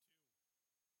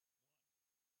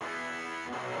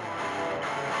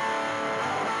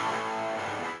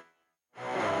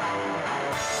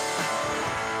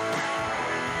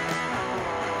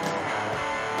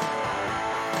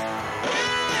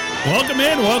Welcome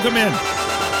in, welcome in.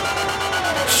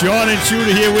 Sean and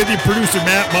Shooter here with you. Producer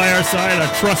Matt by our side, our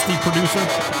trusty producer.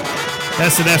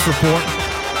 S&S Report.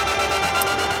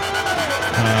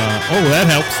 That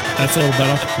helps. That's a little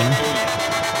better.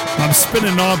 I'm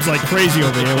spinning knobs like crazy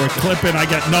over here. We're clipping. I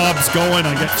got knobs going.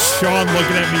 I got Sean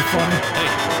looking at me funny.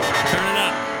 Hey, turn it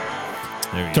up.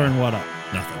 There we Turn go. what up?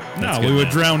 Nothing. No, we were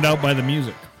drowned out by the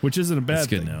music, which isn't a bad That's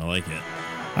good thing. now. I like it.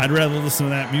 I'd rather listen to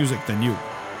that music than you.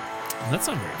 That's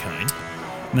not very kind.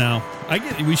 Now,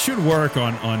 we should work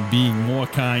on being more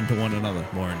kind to one another.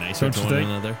 More nicer Don't to you one think?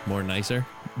 another. More nicer.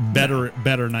 Better,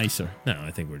 nicer. No, I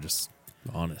think we're just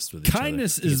honest with each other.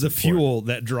 Kindness I think is the it's important. fuel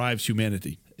that drives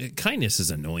humanity. Kindness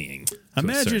is annoying. to a certain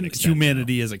Imagine extent,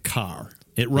 humanity as a car.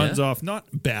 It runs Yeah? off not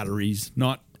batteries,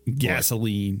 not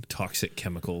gasoline, though. Toxic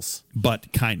chemicals.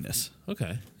 but kindness.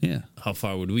 Okay. Yeah. How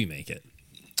far would we make it?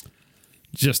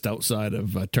 Just outside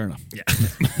of Turner. Yeah.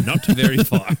 Not very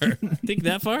far. Think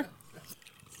that far?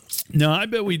 No, I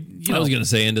bet I was going to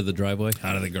say into the driveway,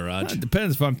 out of the garage. It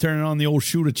depends if I'm turning on the old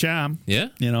shooter charm. Yeah?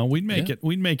 We'd make Yeah. it.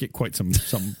 We'd make it quite some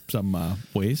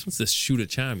ways. What's this shoot a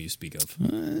charm you speak of?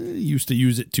 Used to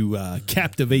use it to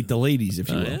captivate the ladies, if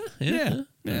you will. Yeah.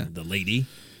 The lady.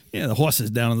 Yeah, the horses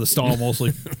down in the stall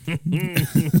mostly.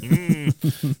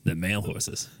 The male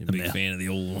horses. You're a big male. fan of the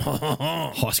old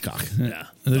Horsecock. Yeah.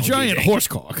 The Donkey giant day.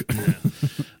 horsecock.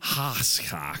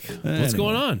 Horsecock. What's Anyway.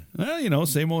 going on? Well,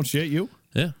 same old shit. You,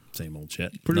 Yeah, same old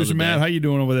shit. producer Another Matt, day. how you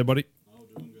doing over there, buddy?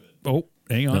 Oh,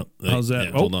 hang on. Oh, How's that?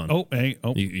 yeah, hold on.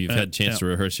 You've had a chance to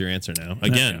yeah. rehearse your answer now.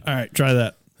 Again. All right, try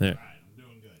that. There.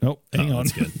 Oh, hang Oh, on.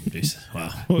 that's good. Jeez. Wow.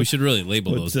 We should really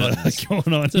label What's those buttons.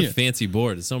 going on It's a here? fancy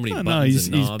board. There's so many Oh, buttons no, he's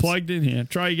and knobs. plugged in here.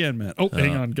 Try again, Matt. Oh,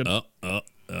 hang on. Good.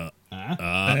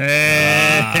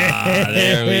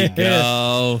 There we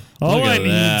go. All Look I at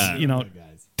that. need,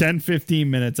 10, 15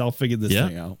 minutes. I'll figure this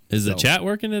thing Yeah. out. Is the So, chat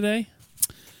working today?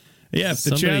 Yeah, if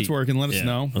the Somebody- chat's working, let us yeah,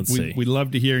 know. let's see. We'd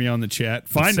love to hear you on the chat.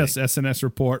 Find us, see. SNS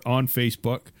Report, on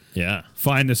Facebook. Yeah.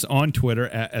 Find us on Twitter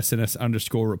at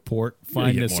SNS_report.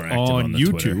 Find get us more active on on the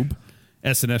YouTube, Twitter.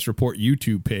 SNS Report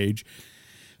YouTube page.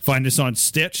 Find us on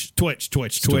Stitch, Twitch.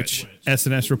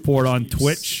 SNS Report on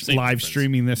Twitch. Same Live difference.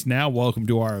 streaming this now. Welcome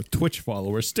to our Twitch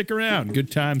followers. Stick around. Good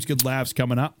times, good laughs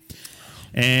coming up.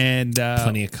 And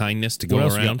Plenty of kindness to what go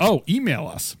else we around. got? Oh, email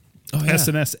us. Oh, yeah.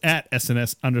 SNS at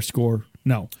SNS underscore.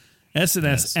 No.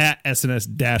 SNS at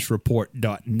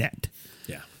SNS-report.net.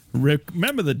 Yeah.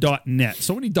 Remember the .net.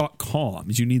 So many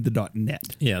 .coms. You need the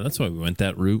 .net. Yeah, that's why we went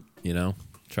that route,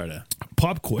 Try to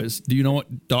Pop quiz. Do you know what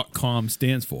 .com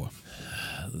stands for?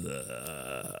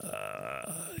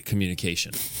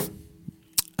 communication.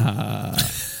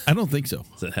 I don't think so.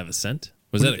 Does it have a scent?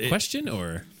 Was that a question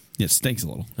or It stinks a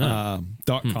little.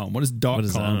 .com. What does what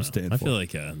is that? I don't .com know. stand I for? feel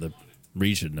like the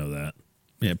Reed should know that.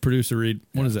 Yeah, Producer Reed.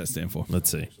 What does that stand for?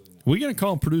 Let's see. we going to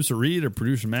call him Producer Reed or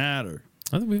Producer Matt? Or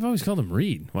I think we've always called him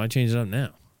Reed. Why change it up now?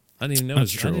 I didn't even know.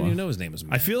 That's I true, didn't huh? even know his name was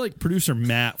Matt. I feel like Producer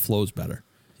Matt flows better.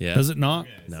 Yeah. Does it not?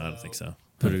 No, I don't think so.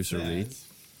 Producer Reed.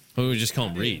 Well, we just call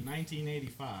him In Reed.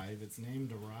 1985, its name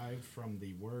derived from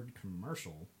the word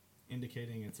commercial,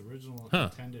 indicating its original Huh.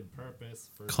 intended purpose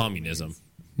for Communism.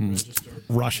 registered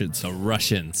Russians. The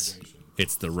Russians.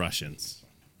 It's the Russians.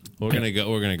 We're gonna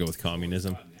go with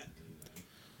communism.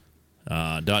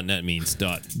 .net means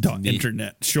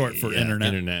Internet. Short for yeah,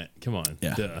 internet. Come on.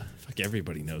 Yeah. Duh. Fuck,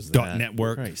 everybody knows that.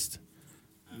 Network. Christ.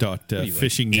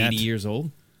 Fishing like net. 80 years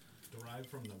old? derived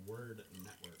from the word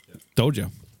network. Told you.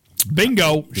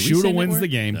 Bingo. Did we Shooter say wins network? the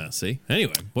game. No, see?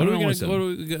 Anyway, I what are don't we know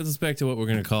going what's to let's back to what we're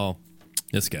going to call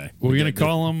this guy. We're going to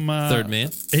call him Third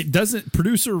man? It doesn't.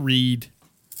 Producer Reed.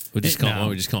 We'll just call him, no.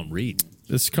 we just call him Reed.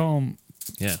 Let's call him.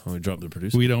 Yeah, when we drop the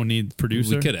producer. We don't need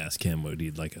producer. We could ask him what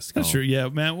he'd like us to call Sure. him. Yeah,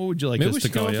 Matt. What would you like Maybe us we to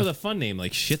should come call up you? with a fun name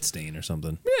like Shitstain or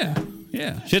something. Yeah.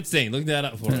 Yeah. Shitstain, look that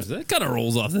up for us. That kind of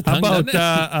rolls off the How tongue. about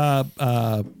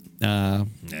doesn't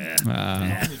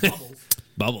it?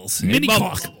 Bubbles. Mini Hey,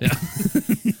 Bubbles. cock. Yeah.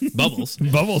 Bubbles.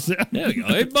 Bubbles? Yeah. There we go.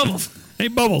 Hey, Bubbles. Hey,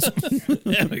 Bubbles.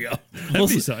 There we go. That'd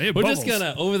be so- hey, We're just Bubbles.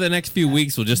 gonna over the next few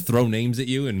weeks we'll just throw names at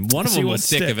you and one of See them will what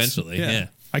stick sticks. eventually. Yeah.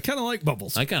 I kind of like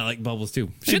Bubbles. I kind of like Bubbles too.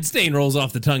 Shitstain rolls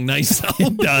off the tongue nice. though.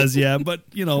 It does, yeah, but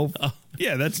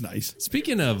yeah, that's nice.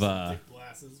 Speaking of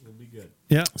Glasses will be good.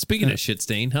 Yeah. speaking of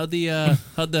Shitstain, how'd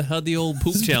the old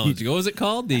poop challenge go? What was it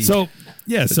called? So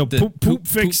the poop poop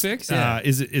fix. fix, yeah.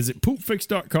 Is it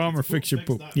poopfix.com or fix your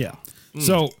poop? poopfix.com. Yeah.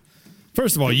 So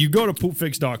first of all, you go to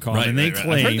poopfix.com and they I've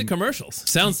claim heard the commercials.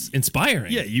 Sounds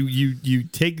inspiring. yeah, you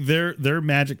take their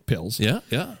magic pills. Yeah.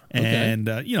 Okay. And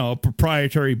a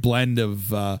proprietary blend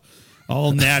of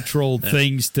all natural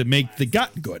things to make the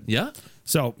gut good. yeah.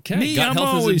 So Okay, gut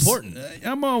health is important.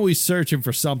 I'm always searching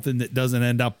for something that doesn't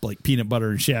end up like peanut butter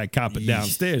and shag carpet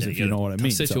downstairs, Yeah, if you know what I tough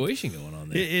mean. situation going on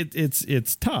there.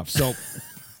 It's tough. So,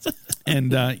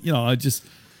 and I just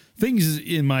things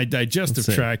in my digestive Let's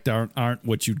see. tract aren't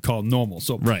what you'd call normal.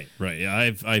 So Right.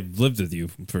 Yeah, I've lived with you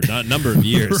for a number of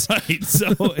years. right.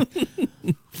 So Toilet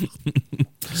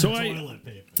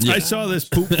paper. I saw this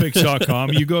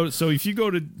poopfix.com. If you go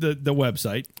to the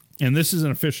website, and this is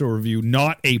an official review,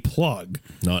 not a plug,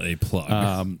 Not a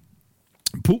plug.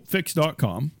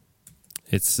 poopfix.com.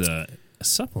 It's a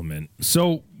supplement.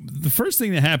 So the first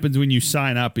thing that happens when you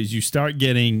sign up is you start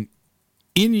getting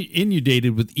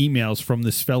inundated with emails from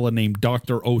this fella named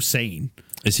Dr. Osane.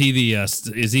 Is he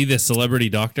the celebrity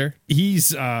doctor? He's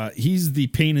the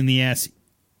pain in the ass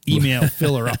email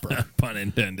filler upper. Pun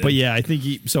intended. But yeah, I think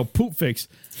Poopfix,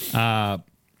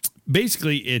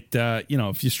 basically it,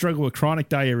 if you struggle with chronic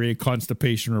diarrhea,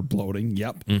 constipation, or bloating,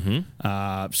 yep.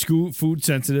 Mm-hmm. Food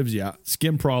sensitives, yeah.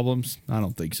 Skin problems, I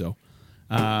don't think so.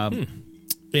 And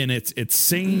it's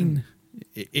sane.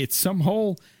 It's some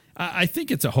whole, I think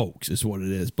it's a hoax is what it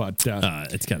is, but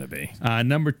it's gotta be.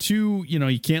 number 2,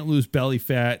 you can't lose belly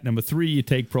fat. Number 3, you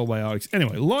take probiotics.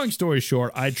 Anyway, long story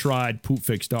short, I tried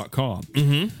poopfix.com,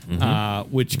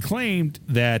 which claimed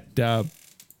that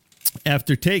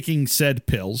after taking said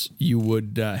pills, you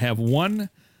would have one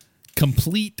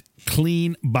complete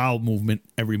clean bowel movement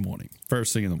every morning,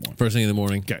 first thing in the morning. First thing in the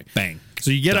morning. Okay. Bang.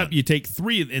 So you get Done. up, you take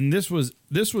 3, and this was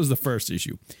the first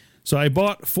issue. So I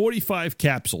bought 45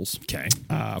 capsules. Okay.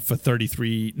 For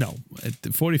 33. No,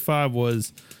 45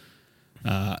 was.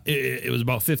 It was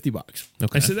about $50.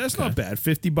 Okay. I said that's not bad.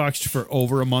 $50 for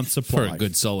over a month's supply For a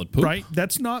good solid poop. right?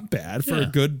 That's not bad for a Yeah.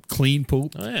 good clean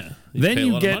poop. Oh yeah. Then pay a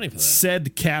you lot of money get for that.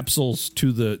 said capsules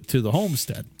to the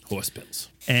homestead. Horse pills.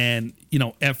 And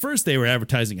at first they were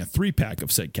advertising a 3-pack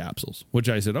of said capsules, which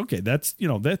I said, okay, that's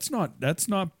that's not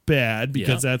bad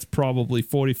because Yeah. that's probably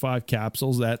 45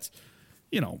 capsules. That's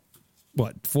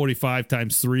 45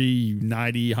 times 3,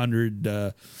 90, 100,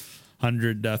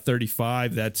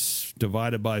 135. That's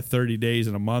divided by 30 days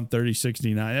in a month, 30,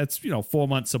 69. That's 4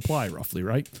 months supply roughly,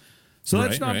 right? So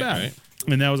that's Right, not bad. right.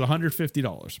 And that was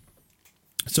 $150.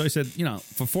 So I said,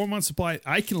 for 4 months supply,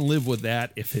 I can live with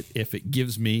that if it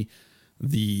gives me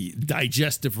the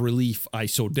digestive relief I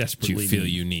so Do desperately you feel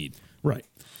need. you need? Right.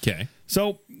 Okay.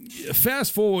 So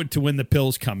fast forward to when the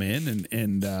pills come in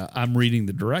and I'm reading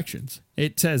the directions.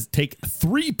 It says take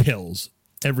 3 pills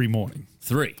every morning.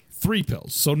 3. 3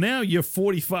 pills. So now your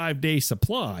 45-day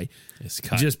supply It's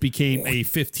cut. just became a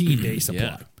 15-day supply.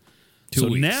 Yeah. 2 So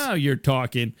weeks. now you're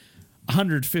talking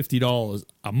 $150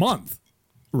 a month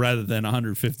rather than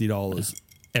 $150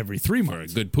 every 3 For a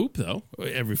months. good poop though.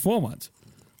 Every 4 months.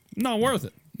 Not worth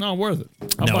it. Not worth it.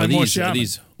 I'll Now, buy are more these, are Shaman.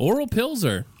 these oral pills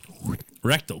or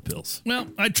rectal pills? Well,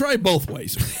 I tried both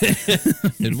ways.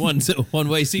 And one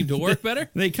way seemed to work better.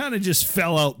 They kind of just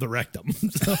fell out the rectum.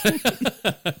 So.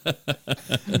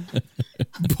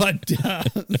 But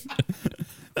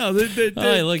no,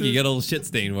 Hey, look, you got a little shit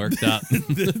stain worked up.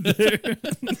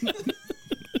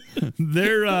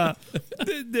 they're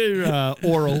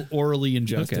orally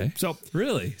ingested. Okay. So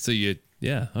Really? So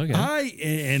yeah,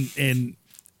 okay. and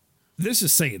this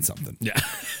is saying something. yeah.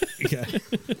 Okay.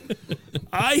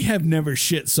 I have never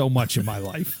shit so much in my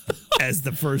life as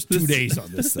the first 2 days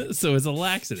on this thing. So it's a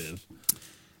laxative.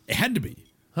 It had to be.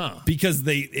 Huh. Because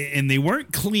they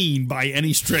weren't clean by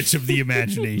any stretch of the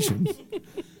imagination.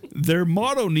 Their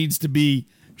motto needs to be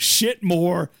shit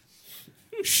more,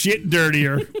 shit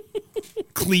dirtier,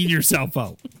 clean yourself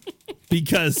out.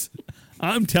 Because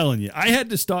I'm telling you, I had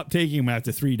to stop taking them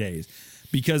after 3 days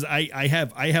because I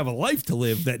have a life to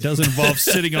live that doesn't involve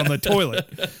sitting on the toilet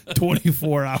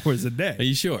 24 hours a Are day.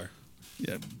 you sure?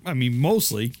 Yeah, I mean,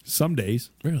 mostly some days.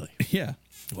 Really? Yeah.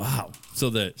 Wow. So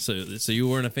you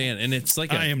weren't a fan, and it's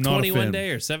like I a am not a 21 fan.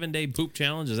 day or 7-day poop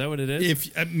challenge. Is that what it is?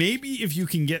 If you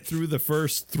can get through the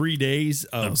first 3 days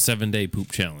of 7-day poop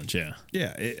challenge. Yeah.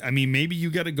 Yeah, I mean, maybe you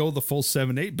got to go the full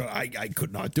 7, 8, but I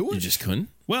could not do it. You just couldn't.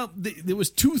 Well, there was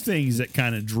 2 things that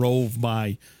kind of drove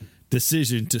my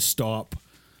decision to stop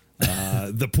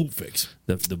the poop fix.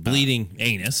 The bleeding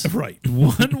anus. Right.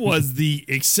 One was the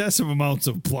excessive amounts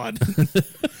of blood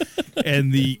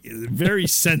and the very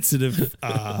sensitive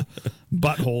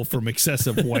butthole from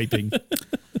excessive wiping.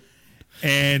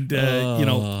 And,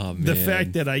 the man.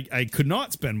 fact that I could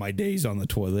not spend my days on the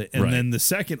toilet. And Right. then the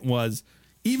second was,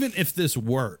 even if this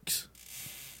works,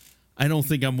 I don't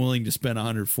think I'm willing to spend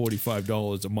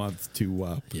 $145 a month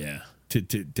to Yeah.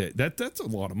 that's a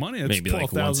lot of money. That's Maybe like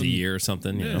once a 12,000 year or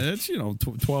something. You Yeah, know, that's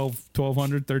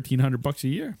 $1,200, $1,300 a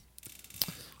year.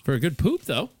 for a good poop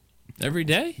though, every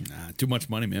day. Nah, too much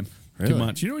money, man. Really? Too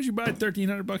much. You know what you buy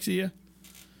 $1,300 a year?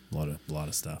 A lot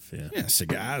of stuff. Yeah. Yeah,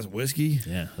 cigars, whiskey,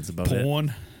 Yeah, that's about it.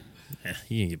 porn, Yeah,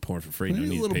 you can get porn for free. a No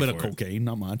need to little pay bit of for it. cocaine,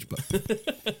 not much, but a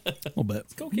little bit.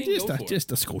 cocaine Just go a, for?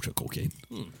 just a scotch of cocaine.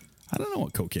 I don't know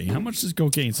what cocaine. How much does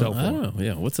cocaine sell I for? don't know.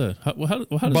 Yeah, what's a how does,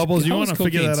 Bubbles, you how is wanna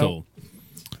figure cocaine that out? sold?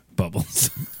 Bubbles.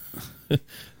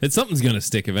 It's something's gonna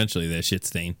stick eventually. That shit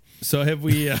stain. So have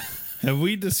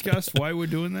we discussed why we're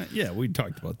doing that? Yeah, we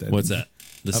talked about that. What's that?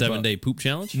 The About- 7-day poop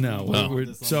challenge? No, Oh. we're,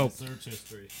 This on so the search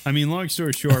history. I mean, long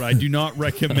story short, I do not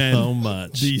recommend How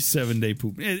much? the 7-day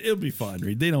poop. It'll be fine,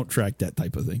 Reed. They don't track that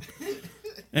type of thing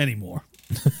anymore.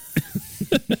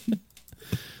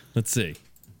 Let's see.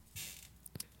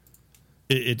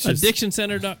 It's just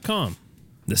Addictioncenter.com.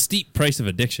 The steep price of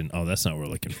addiction. Oh, that's not what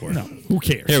we're looking for. no. Who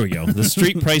cares? Here we go. The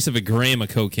street price of a gram of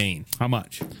cocaine. How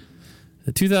much?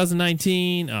 The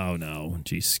 2019. Oh no,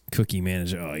 jeez. Cookie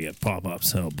manager. Oh, I got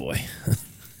pop-ups. Oh boy.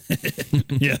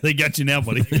 Yeah, they got you now,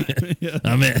 buddy. Yeah.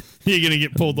 I'm in. You're gonna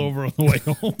get pulled over on the way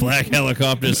home. Black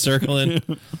helicopters circling.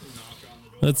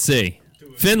 Let's see.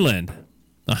 Finland.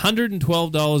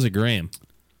 $112 a gram.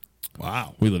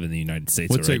 Wow, We live in the United States.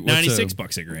 What's All right. a- what's 96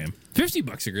 bucks a gram.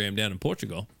 $50 a gram down in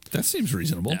Portugal. that seems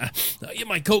reasonable. I get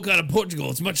my Coke out of Portugal.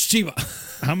 It's much cheaper.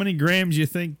 How many grams you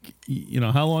think?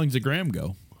 How long does a gram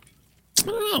go? I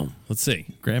don't know. Let's see.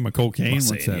 Gram of cocaine. Must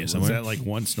say What's it that? here Is somewhere. that like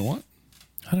one snort?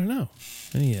 I don't know.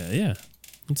 Yeah.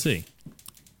 Let's see.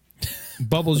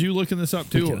 Bubbles, you looking this up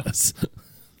too? Look at us.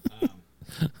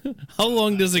 How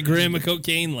long does a gram of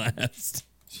cocaine last?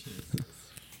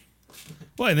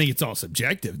 Well, I think it's all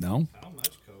subjective. No, How much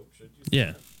coke should you?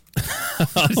 Yeah.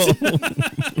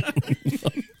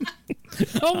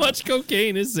 How much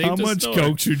cocaine is safe how to much store?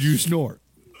 coke should you snort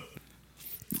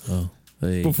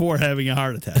Hey. before having a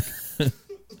heart attack?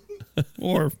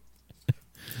 Or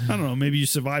I don't know. Maybe you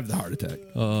survived the heart attack.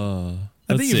 I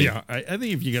let's think see. I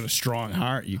think if you got a strong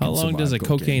heart, you How can long does a survive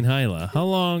cocaine high last? How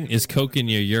long is coke in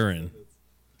your urine?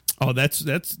 Oh, that's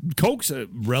coke's a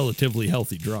relatively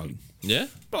healthy drug. Yeah.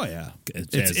 Oh yeah, As,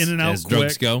 it's in and out as quick.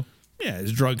 drugs go. Yeah,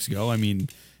 as drugs go. I mean,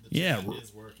 yeah, It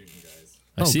is working, guys.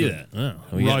 I Oh, see good. that.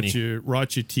 Oh, we, got any-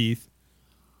 rot your teeth.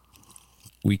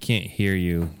 we can't hear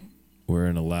you. We're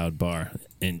in a loud bar.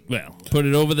 And well, put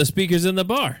it over the speakers in the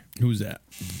bar. Who's that?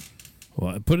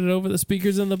 Well, put it over the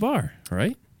speakers in the bar,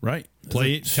 right? Right.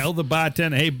 Play it. Tell the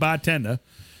bartender, hey bartender.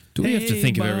 Do we have to Hey,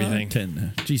 think of everything?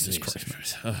 bartender. Jesus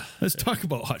Christ. Let's talk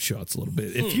about hot shots a little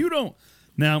bit. If you don't,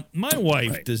 now my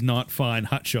wife Right. does not find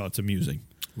hot shots amusing.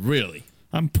 Really?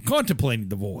 I'm contemplating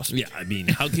divorce Yeah, I mean,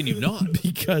 how can you not?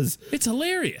 because It's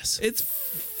hilarious. it's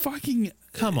fucking.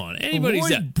 Come on. Anybody's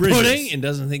Lloyd at Bridges. pudding and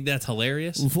doesn't think that's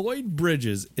hilarious? Lloyd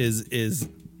Bridges is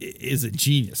a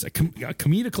genius, a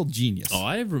comedical genius. Oh,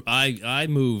 I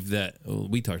moved that. Well,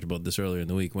 we talked about this earlier in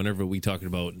the week. Whenever we talked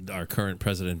about our current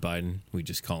President Biden, we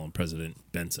just call him President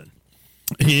Benson.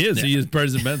 He is. He is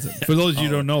President Benson. For those of you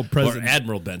who don't know, Or President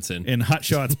Admiral Benson. in Hot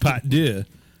Shots Part 2,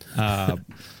 Admiral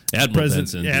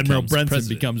President Admiral becomes Benson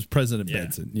president. becomes President Yeah.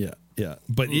 Benson. Yeah, yeah.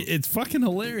 But it's fucking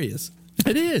hilarious.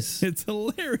 It is. It's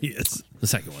hilarious. The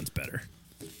second one's better.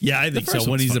 Yeah, I think first so. When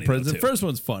one's he's the funny, though, president, too. first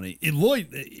one's funny. Lloyd,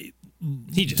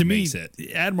 He just to me, makes it.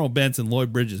 Admiral Benson,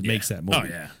 Lloyd Bridges makes that movie. Oh,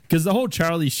 yeah. because the whole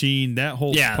Charlie Sheen, that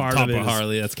whole Yeah, part Papa of it, is-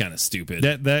 Harley. That's kind of stupid.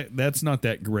 that's not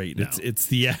that great. No. It's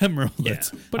the Admiral. yeah,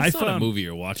 That's but it's I not a found. movie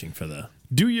you're watching for the.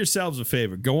 Do yourselves a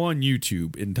favor. Go on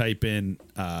YouTube and type in.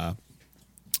 How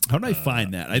did I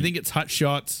find that? I think it's Hot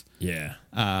Shots. Yeah.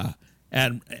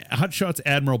 Hot Shots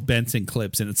Admiral Benson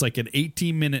clips, and it's like an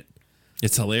 18-minute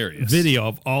It's hilarious. video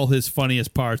of all his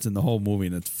funniest parts in the whole movie,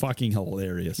 and it's fucking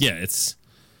hilarious. Yeah, it's.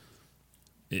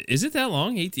 Is it that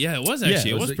long? Yeah, it was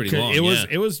actually. It was pretty long.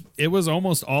 It was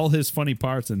almost all his funny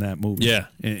parts in that movie. Yeah.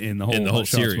 in the whole in the whole Hot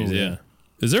Shots series. movie. Yeah.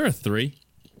 Is there a 3?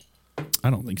 I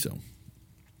don't think so.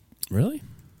 Really?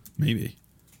 Maybe.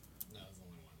 No, it's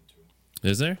only 1 and 2.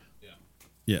 Is there?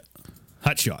 Yeah,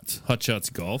 Hot Shots. Hot Shots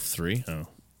Golf 3. Oh.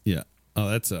 Yeah. Oh,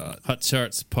 that's Hot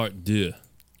Shots Part 2.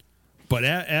 But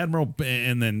Admiral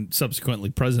and then subsequently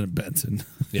President Benson.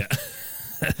 Yeah.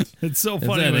 It's so Is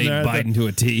funny that when ain't they're at Biden to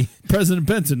a T? the, President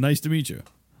Benson. Nice to meet you.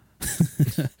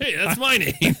 Hey, that's my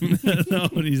name. No,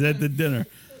 when he's at the dinner.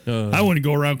 I wouldn't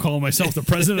go around calling myself the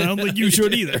president. I don't think you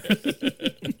should either.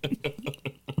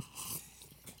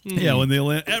 Yeah, when they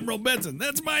land Admiral Benson,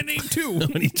 that's my name too.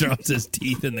 When he drops his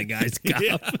teeth in the guy's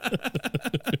cup.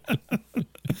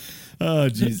 Oh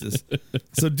Jesus!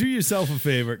 So do yourself a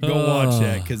favor, go watch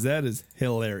that because that is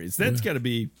hilarious. That's got to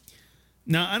be.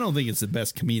 Now I don't think it's the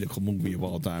best comedical movie of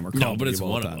all time, or No, comedy but it's of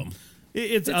all one of time. them.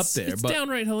 It's up there, It's but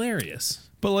downright hilarious.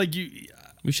 like you,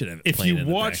 We should have it if playing you in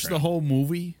the watch the background. whole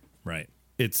movie, Right.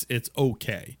 it's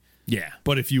okay. Yeah.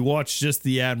 But if you watch just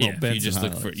the Admiral Yeah, if Benson you just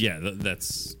look highlights- for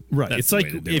that's right. that's It's the like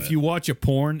way to do if it. you watch a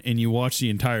porn and you watch the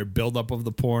entire buildup of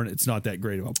the porn, it's not that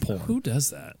great of a porn. Who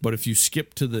does that? But if you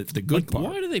skip to the good Like, part,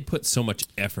 why do they put so much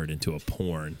effort into a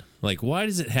porn? Like, why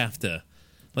does it have to?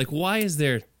 Like, why is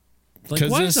there? Like,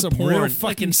 because why there's is a some porn real like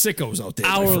fucking an sickos out there.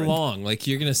 my hour friend. long? Like,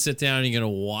 you're gonna sit down and you're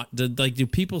gonna watch. Do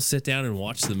people sit down and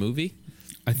watch the movie?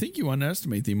 I think you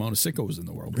underestimate the amount of sickos in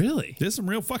the world. Really? There's some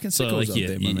real fucking So sickos like out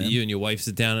there, my man. you and your wife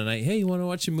sit down at night. Hey, you want to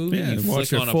watch a movie? Yeah, you watch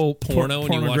flick a on a full porno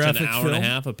and you watch an pornographic hour and a film.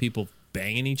 half of people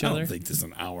banging each I other. don't think there's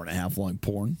an hour and a half long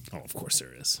porn. Oh, of course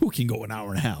there is. Who can go an hour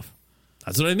and a half?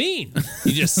 That's what I mean.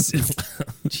 You just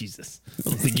Jesus. I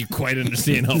don't think you quite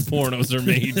understand how pornos are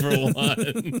made for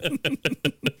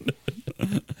one.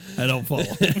 I don't follow.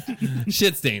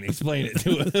 Shit stain, explain it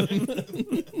to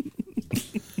him.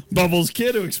 Bubbles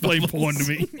kid who explained porn to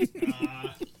me.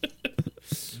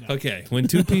 Okay, when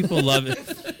two people love it,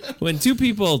 when two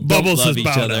people don't Bubbles love has each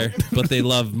bowed other, but they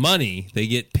love money, they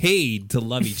get paid to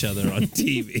love each other on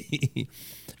TV.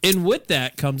 And with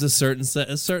that comes a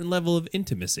certain level of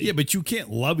intimacy. Yeah, but you can't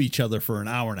love each other for an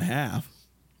hour and a half.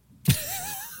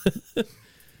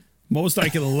 Most I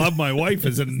can love my wife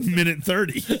is a minute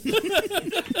 30.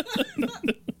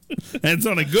 And it's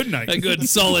on a good night. A good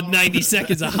solid 90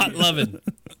 seconds of hot loving.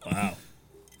 Wow.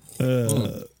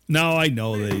 No, I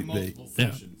know they Multiple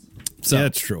yeah. sessions. So, yeah,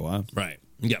 that's true, huh? right.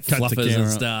 You got Cut the fluffers camera.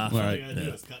 and stuff. All All right. you gotta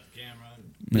do is cut the camera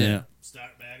and Yeah.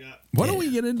 start back up. Why don't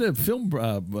we get into film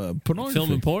pornography?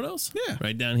 Filming pornos? Yeah.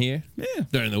 Right down here? Yeah.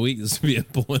 During the week, this would be a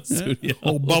porn studio.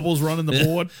 Oh, Bubbles running the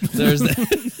board. Thursday.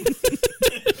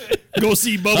 Go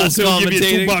see Bubbles. He'll give you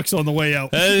commentating. $2 on the way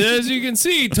out. As you can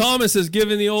see, Thomas has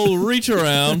given the old reach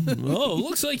around. Oh,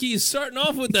 looks like he's starting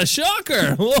off with the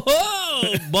shocker.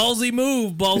 Whoa! Ballsy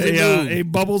move, ballsy move. Hey,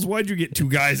 Bubbles, why'd you get 2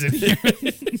 guys in here?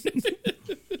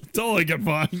 That's all I can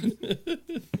find. You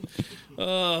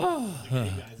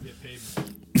guys get paid more.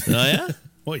 Oh, yeah?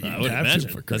 Well, you I would have imagine.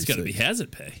 to, for That's Christ's got to be sake.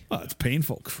 hazard pay. Oh, it's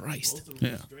painful. Christ. Most of them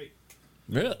Yeah. are straight.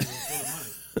 Really? Full of money.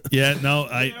 Yeah, no,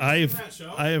 that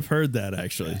show? I have heard that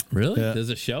actually. Really? Yeah. There's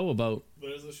a show about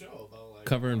There's a show about like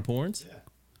covering porns? Yeah.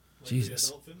 Like Jesus. The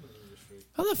adult film industry.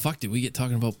 How the fuck did we get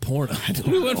talking about porn?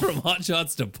 We went from hot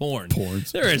shots to porn.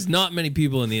 Porns. There is not many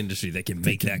people in the industry that can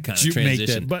make that kind of make that,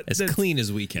 transition but as that's- clean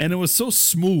as we can. And it was so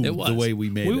smooth It was the way we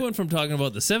made We it. went from talking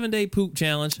about the 7-day poop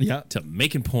challenge Yeah. to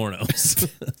making pornos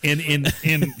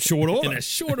in short order. in a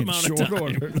short In amount of short time,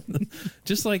 order.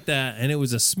 just like that. And it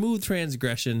was a smooth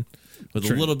transgression with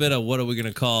a little bit of what are we going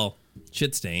to call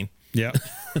shit stain. Yep.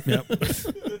 Yep.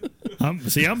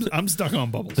 I'm stuck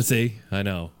on Bubbles. But see, I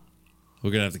know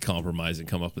we're gonna have to compromise and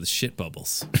come up with shit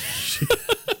bubbles.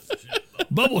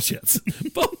 Bubble shits.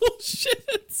 Bubble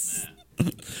shits.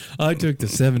 I took the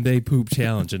 7-day poop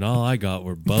challenge, and all I got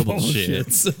were bubble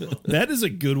shits. That is a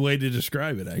good way to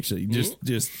describe it. Actually, just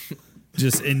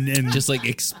and Just like my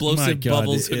explosive God,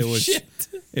 bubbles it of was shit.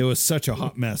 it was such a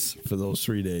hot mess for those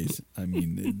 3 days. I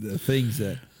mean, the things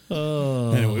that.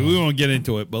 Oh, Anyway, we won't get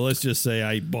into it, but let's just say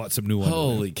I bought some new underwear.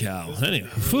 holy cow! Anyway,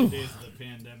 The phew. early days of the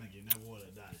pandemic, you never would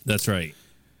have done it. That's right.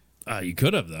 You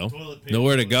could have though. Toilet paper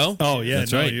Nowhere to was- go. Oh yeah,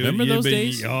 That's no, right. Remember those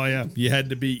days? Oh yeah, you had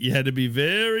to be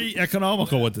very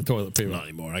economical with the toilet paper Not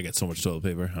anymore. I got so much toilet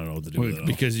paper. I don't know what to do with it. all.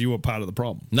 because you were part of the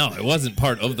problem. No, it wasn't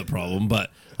part of the problem,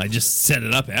 but I just set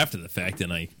it up after the fact,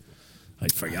 and I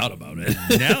forgot about it.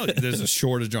 Now there's a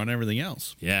shortage on everything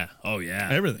else. Yeah. Oh yeah.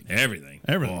 Everything. Everything.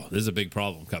 Everything. Oh, there's a big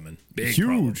problem coming. Big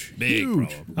Huge, problem. Big huge.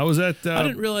 problem. I was at. I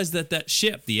didn't realize that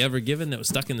ship, the Ever Given, that was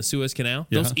stuck in the Suez Canal,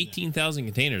 Yeah. those 18,000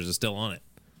 containers are still on it.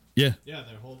 yeah, Yeah,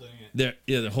 they're holding it.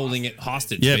 They're holding it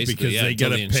hostage. yeah, basically. because they until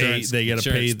gotta the pay. insurance- They gotta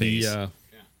pay insurance pays.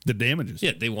 the damages.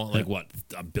 Yeah, they want like what,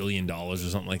 $1 billion or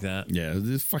something like that. Yeah,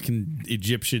 this fucking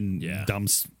Egyptian Yeah.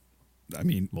 dumps. I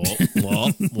mean, Well.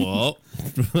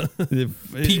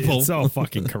 People. it's all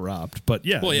fucking corrupt. But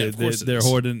yeah, Well, yeah, of course it they're is.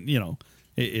 hoarding. You know,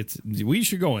 it's we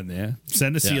should go in there,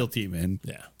 send a SEAL team in,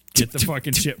 Yeah. get the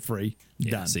fucking ship free.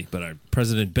 Yeah, Done. see, but our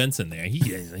President Benson there,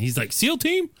 he's like, SEAL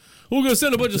team? We're going to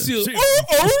send a bunch of SEALs.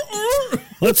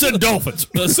 Let's send dolphins.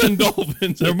 Let's send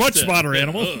dolphins. They're much smarter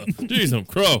animals. Jeez, I'm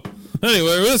crow.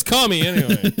 Anyway, this commie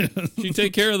anyway. She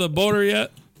take care of the border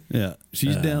yet? Yeah,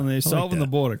 she's down there solving that.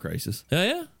 the border crisis. Oh,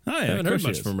 yeah? Oh, yeah, I haven't of heard course she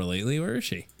much is. from her lately. Where is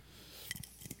she?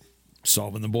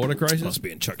 Solving the border crisis. Must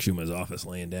be in Chuck Schumer's office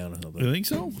laying down or something. You think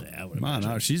so? Yeah, I would Come on, imagine.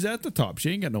 now she's at the top. She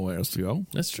ain't got nowhere else to go.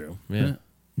 That's true. Yeah.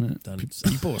 Done.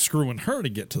 People are screwing her to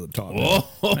get to the top.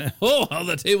 Oh, how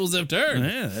the tables have turned.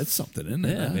 Yeah, that's something, isn't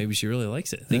it? Yeah, maybe she really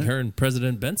likes it. I think her and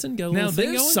President Benson got a Now little thing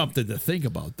there's going. something to think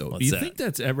about, though. What's Do you that? think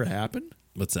that's ever happened?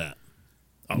 What's that?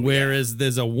 Oh, Whereas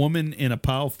there's a woman in a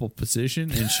powerful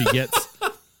position and she gets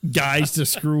guys to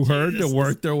screw her to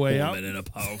work their way up. Woman in a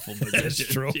powerful position.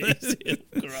 true. Jesus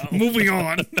Christ. Moving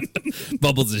on.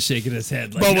 Bubbles is shaking his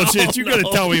head. Like, Bubble no, shit, you gotta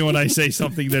no. tell me when I say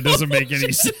something that doesn't make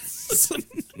any sense.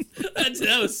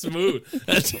 That was smooth.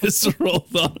 That just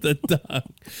rolled off the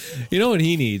tongue. You know what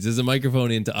he needs is a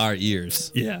microphone into our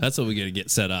ears. Yeah. That's what we got to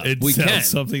get set up. It we sounds can.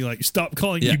 something like, stop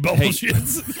calling Yeah, me bubble hey.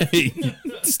 shits. Hey,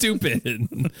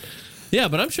 stupid. Yeah,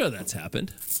 but I'm sure that's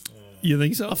happened. You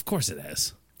think so? Of course it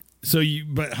has.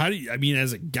 But how do you, I mean,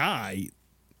 as a guy,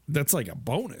 that's like a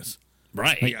bonus.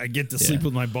 Right. Like, I get to sleep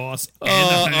with my boss.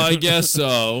 And I guess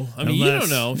so. I mean, you Unless- don't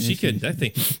know. She could, I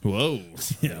think, whoa.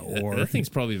 Yeah, or that thing's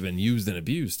probably been used and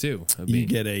abused, too. I you mean,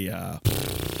 get a,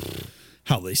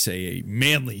 how they say, a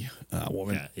manly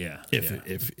woman. yeah.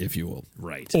 If you will.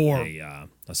 Right. Or-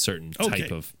 a certain Okay.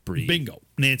 type of breed. Bingo.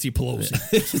 Nancy Pelosi.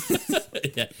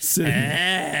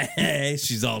 Sitting-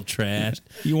 She's all trashed.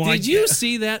 You want- Did you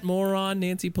see that moron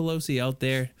Nancy Pelosi out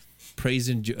there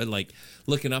praising, like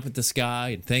looking up at the sky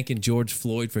and thanking George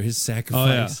Floyd for his Oh, yeah.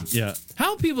 sacrifice? Yeah.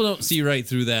 How people don't see right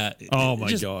through that? Oh, it my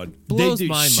just God. blows They do.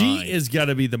 my She mind. has got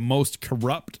to be the most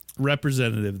corrupt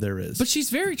representative there is. But she's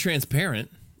very transparent.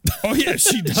 oh, yeah.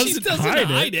 She doesn't, doesn't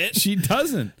hide it. She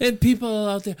doesn't. And people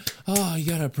out there, oh, you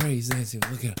gotta praise Nancy.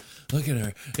 Look at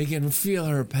her. You can feel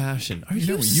her passion. Are you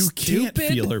No, you can't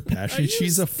stupid? feel her Are passion. you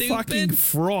She's a stupid? fucking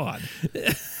fraud.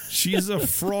 She's a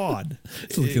fraud.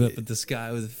 Looking up at the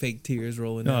sky with fake tears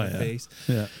rolling down her yeah. face.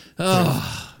 Yeah.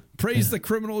 Oh, Praise the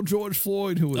criminal George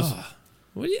Floyd, who was,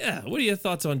 what are your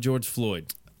thoughts on George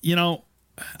Floyd? you know,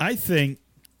 I think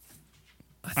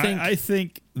I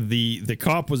think the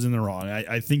cop was in the wrong.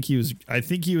 I think he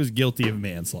was guilty of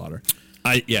manslaughter.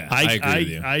 I agree with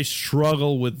you. I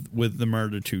struggle with the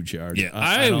murder 2 charge. Yeah,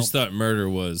 I always don't- thought murder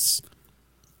was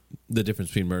the difference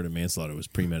between murder and manslaughter was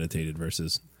premeditated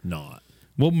versus not.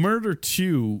 well, murder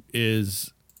 2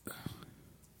 is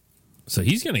So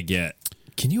he's gonna get.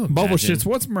 Can you imagine? bubble shits.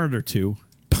 What's murder 2?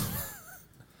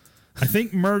 I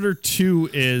think murder 2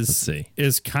 Let's see.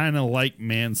 is kind of like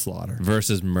manslaughter.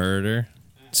 Versus murder.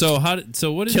 So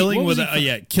what is Killing what was with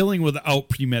he killing without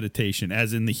premeditation,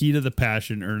 as in the heat of the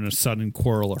passion or in a sudden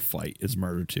quarrel or fight, is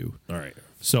murder 2. All right.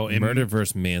 So Murder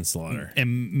versus manslaughter.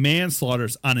 and manslaughter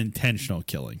is unintentional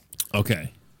killing.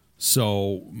 Okay.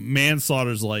 So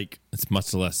manslaughter's like It's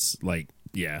much less like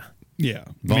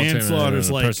manslaughter's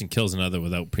a like person kills another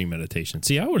without premeditation.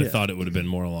 See, I would have thought it would have been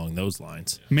more along those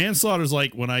lines. manslaughter's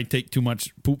like when I take too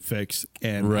much poop fix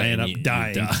and Right, I end and up you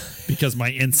dying die. because my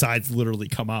insides literally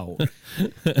come out.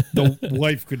 The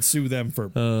wife could sue them for.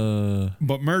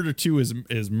 But murder 2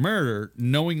 is murder,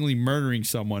 knowingly murdering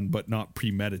someone but not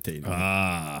premeditating.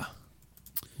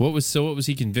 What was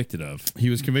he convicted of? He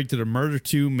was convicted of murder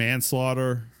 2,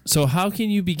 manslaughter. So how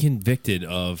can you be convicted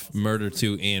of murder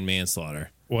 2 and manslaughter?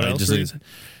 What else just are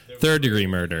like third degree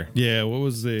murder. Yeah, what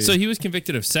was the? So he was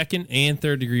convicted of second and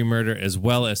third degree murder as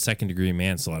well as second degree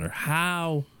manslaughter.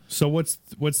 How what's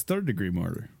third degree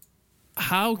murder?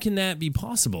 how can that be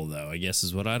possible though? I guess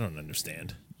is what I don't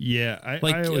understand. Yeah, I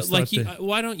always Like thought that-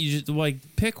 why don't you just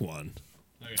like pick one?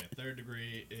 Okay, third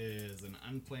degree is an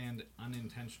unplanned,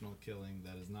 unintentional killing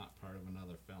that is not part of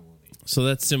another felony. So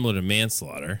that's similar to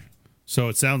manslaughter. So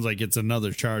it sounds like it's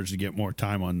another charge to get more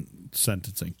time on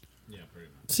sentencing. Yeah, pretty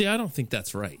much. See, I don't think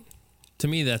that's right. To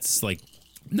me, that's like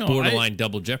No, borderline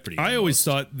double jeopardy. I always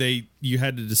almost. thought you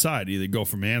had to decide either go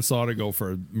for manslaughter, go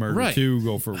for murder Right. 2,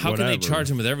 go for How whatever. can they charge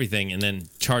him with everything and then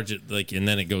charge it and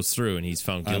then it goes through and he's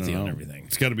found I don't guilty on know. everything?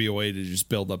 It's got to be a way to just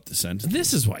build up the sentence.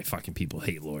 This is why fucking people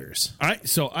hate lawyers.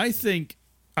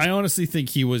 I honestly think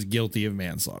he was guilty of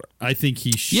manslaughter. I think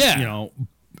he Yeah.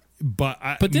 but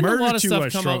But didn't murder a lot of 2, stuff I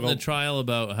come out in the struggled. trial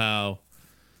about how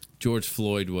George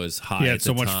Floyd was high? He had at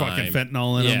so the much time. fucking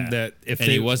fentanyl in him that if and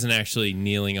they he wasn't actually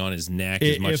kneeling on his neck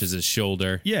as much If- as his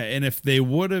shoulder. Yeah, and if they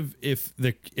would have, if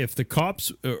the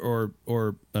cops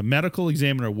or a medical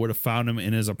examiner would have found him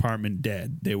in his apartment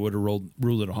dead, they would have ruled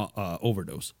it a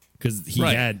overdose because he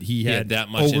Right. had that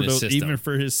much in his overdose system. even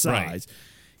for his size. Right.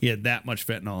 He had that much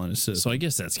fentanyl in his system. So I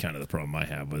guess that's kind of the problem I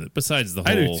have with it. Besides the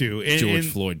I do whole too. And- George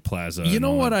and Floyd Plaza. you and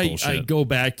know all what that I bullshit. go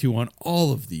back to on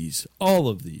all of these.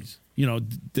 You know,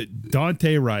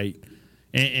 Dante Wright.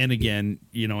 And again,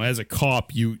 you know, as a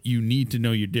cop, you need to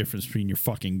know your difference between your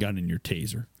fucking gun and your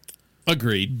taser.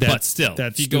 Agreed, That- but still,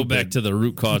 that's if you go back stupid. to the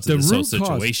root cause The of this whole root cause-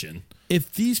 situation,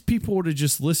 If these people were to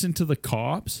just listen to the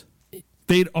cops,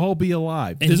 they'd all be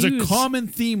alive. And There's he a was- common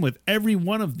theme with every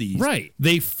one of these. Right.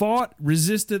 They fought,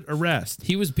 resisted arrest,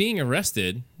 he was being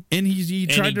arrested. and he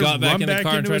tried he to got back run in the back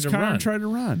car and into tried his to car run. and tried to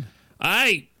run.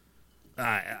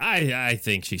 I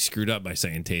think she screwed up by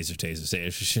saying taser.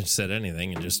 She shouldn't have said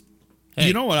anything and just Hey,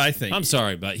 you know what I think? I'm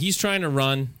sorry, but he's trying to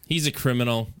run. He's a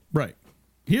criminal. Right.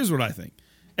 Here's what I think.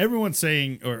 Everyone's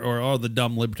saying, or all the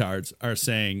dumb libtards are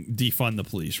saying, defund the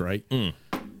police, right?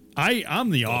 I'm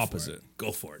the opposite.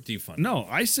 Go for it. Defund. No,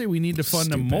 I say we need to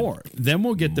fund them Stupid. more. Then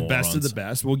we'll get the best of the Morons.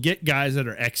 best. We'll get guys that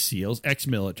are ex-SEALs,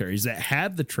 ex-militaries that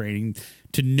have the training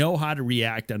to know how to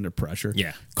react under pressure.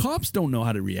 Yeah. Cops don't know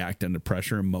how to react under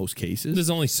pressure in most cases. There's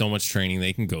only so much training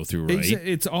they can go through, right?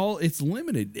 It's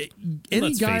limited. Any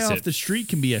Let's guy face off it. the street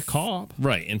can be a cop.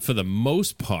 Right. And for the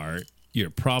most part,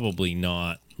 you're probably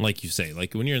not, like you say,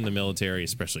 like when you're in the military,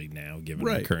 especially now, given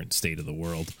the Right. current state of the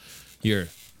world,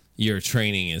 your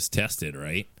training is tested,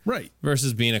 right? Right.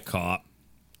 Versus being a cop.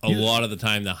 A Yeah. lot of the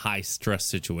time, the high stress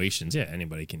situations, yeah,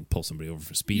 anybody can pull somebody over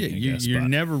for Yeah, speeding. I guess, you're but-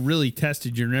 never really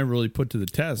tested. You're never really put to the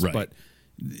test. Right. But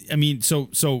I mean, so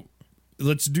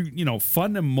let's do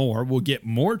fund them more. We'll get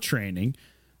more training,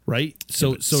 right?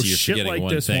 So but you're shit forgetting like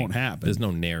one this thing. won't happen. The's no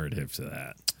narrative to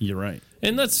that. You're right.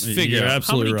 And let's You're figure out how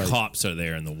absolutely many right. cops are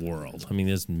there in the world. I mean,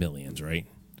 there's millions, right?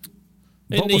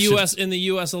 In Bubble the shit. U.S. In the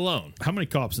U.S. alone, How many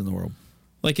cops in the world?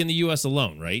 like in the U.S.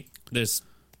 alone, right? There's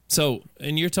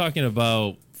and you're talking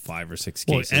about 5 or 6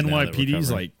 Well, cases. now that we're NYPD's covering.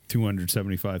 like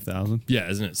 275,000. yeah,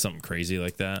 isn't it something crazy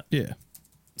like that? Yeah.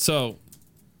 So,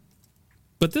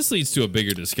 but this leads to a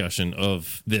bigger discussion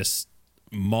of this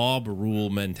mob rule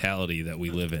mentality that we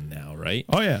live in now, right?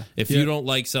 Oh yeah. If Yeah. you don't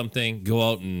like something,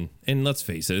 go out and let's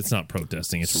face it, it's not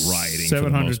protesting, it's rioting for the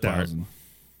most part. 700,000.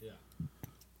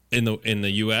 In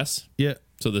the U.S. Yeah.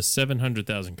 So there's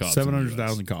 700,000 cops. in the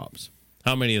 700,000 US. cops.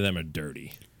 How many of them are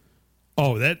dirty?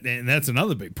 Oh, that's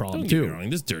another big problem Don't get me too. wrong.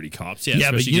 There's dirty cops. Yeah,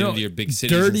 Yeah, but especially you getting know, into your big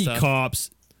cities. dirty and stuff.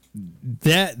 cops.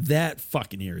 That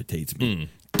fucking irritates me.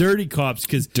 Dirty cops,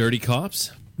 because Dirty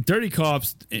cops. dirty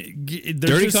cops.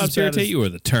 Dirty cops irritate you, or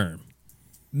the term?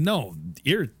 No,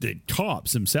 the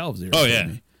cops themselves. Oh,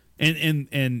 irritate yeah. me.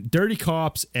 And dirty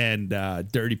cops and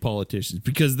dirty politicians,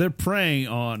 because they're preying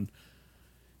on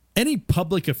any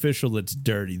public official that's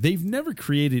dirty. They've never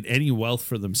created any wealth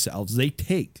for themselves. They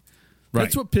take.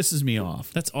 That's Right. what pisses me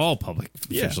off. That's all public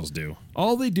Yeah. officials do.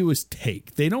 All they do is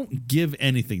take. They don't give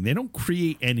anything. They don't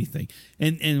create anything.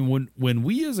 And when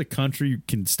we as a country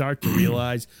can start to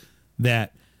realize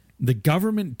that the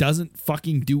government doesn't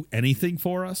fucking do anything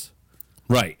for us,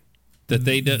 Right. That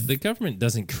the government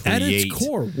doesn't create. at its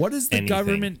core, what is the anything.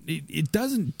 government? It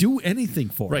doesn't do anything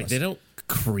for Right. us. They don't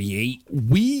create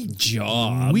We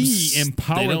jobs. We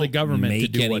empower They don't the government to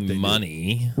make do any what they do.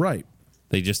 money. Right.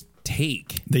 They just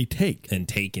take They take. and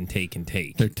take and take and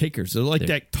take. They're takers. They're like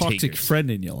They're that toxic takers. friend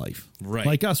in your life. Right.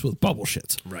 Like us with bubble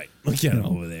shits. Right. Look at him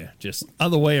over there. Just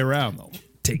Other way around though.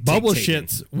 Take, Bubble taking.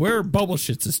 shits. We're bubble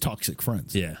shits as toxic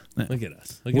friends. Yeah. Look at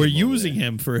us. Look at We're him over using there.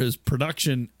 him for his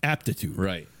production aptitude,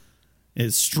 Right.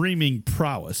 his streaming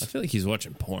prowess. I feel like he's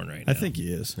watching porn right now. I think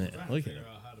he is. Yeah, look at him. Figure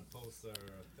out how to post their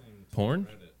thing to Porn?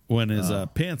 Reddit. When his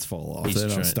pants fall off, He's then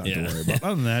I'll trying- start yeah. to worry about.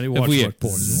 Other than that, he If watches we- what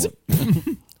porn he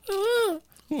wants.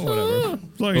 Well, whatever.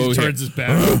 As long as Oh, he yeah. turns his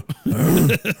back.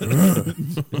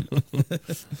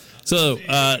 So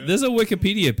there's a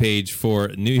Wikipedia page for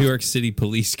New York City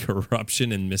police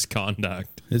corruption and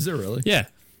misconduct. Is there really? Yeah.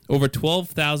 Over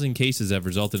 12,000 cases have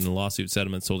resulted in lawsuit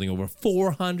settlements totaling over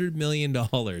 $400 million.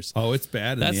 Oh, it's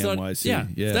bad in That's the not, NYC.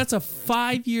 yeah, that's a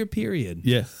 5-year period.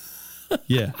 yeah.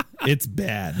 Yeah. It's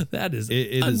bad. That is It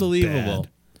is unbelievable.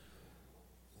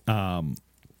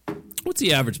 What's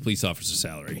the average police officer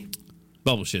salary?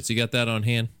 Bubble shits. You got that on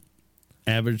hand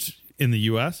Average in the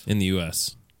U.S. in the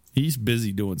U.S. He's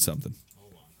busy doing something.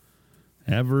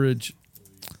 Average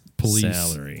police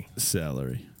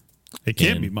salary. It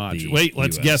can't in be much. the Wait,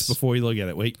 let's US. guess before we look at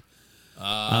it. Wait.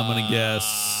 I'm going to guess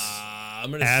I'm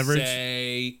gonna Average?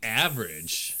 say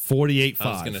average. 48.5.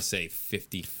 I was gonna say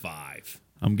 55.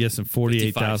 I'm guessing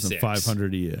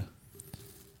 48,500 a year.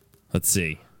 Let's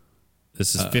see.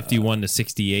 This is 51 to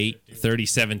 68,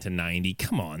 37 to 90.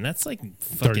 Come on, that's like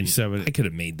fucking. 37. I could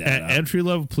have made that up. Entry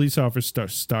level police officer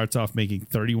starts off making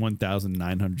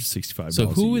 $31,965. So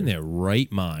who a in year. their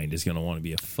right mind is going to want to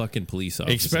be a fucking police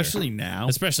officer? Especially now,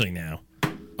 Especially now.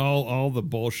 all the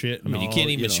bullshit. I mean, you can't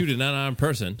even shoot an unarmed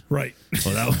person Right.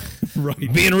 without Right.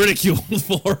 being ridiculed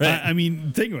for it. I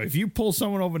mean, think about it. If you pull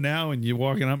someone over now and you're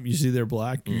walking up and you see they're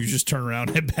black, you just turn around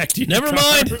and head back to your Never car.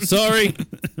 mind. Sorry.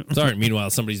 Sorry. Meanwhile,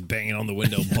 somebody's banging on the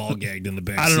window, ball gagged in the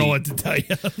back I don't know seat. what to tell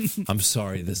you. I'm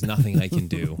sorry. There's nothing I can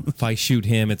do. If I shoot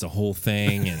him, it's a whole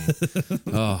thing, and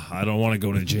I don't want to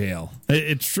go to jail.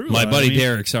 It's true. My though. buddy I mean,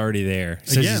 Derek's already there.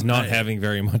 Says he's Again, not I- having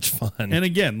very much fun. And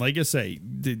again, like I say,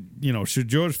 should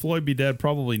George Floyd be dead?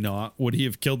 Probably not. Would he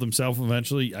have killed himself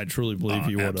eventually? I truly believe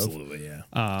he would have. Absolutely, yeah.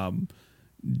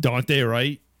 Dante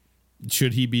Wright,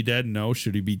 Should he be dead? No.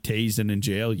 Should he be tased and in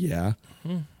jail? Yeah.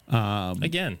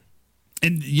 Again.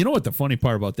 And you know what the funny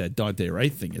part about that Dante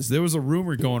Wright thing is? There was a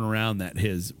rumor going around that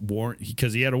his warrant,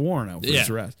 because he had a warrant out for his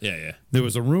arrest. Yeah. There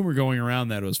was a rumor going around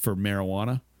that it was for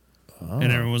marijuana. And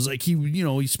everyone was like, he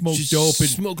smoked Just dope. And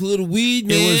smoke a little weed,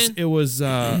 man. it was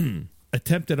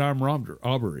attempted armed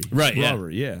robbery. Right, yeah.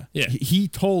 Robbery, yeah. Yeah. He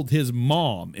told his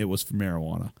mom it was for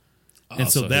marijuana. And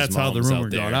so so that's his how the mom's rumor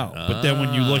out got there. out. But then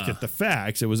when you look at the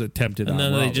facts, it was attempted And armed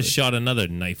then robbery. they just shot another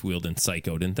knife-wielding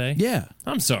psycho, didn't they? Yeah.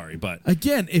 I'm sorry, but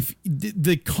Again, if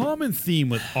the common theme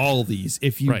with all these,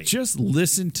 if you Right. just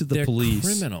listen to the they're police,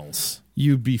 criminals.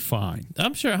 you'd be fine.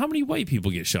 I'm sure. How many white people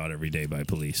get shot every day by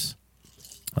police?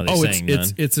 Are they saying none?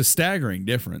 it's a staggering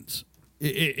difference.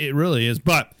 It really is.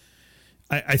 But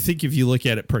I think if you look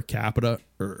at it per capita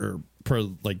or per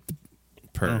like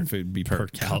I don't know if it'd be per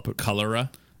capita.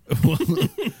 Cholera.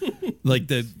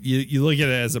 Like you look at it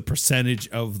as a percentage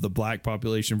of the black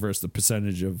population versus the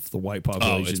percentage of the white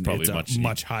population. it's probably a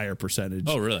much higher percentage.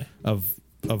 Oh, really? Of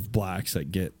blacks that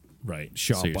get Right.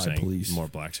 shot so you're by saying police. More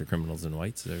blacks are criminals than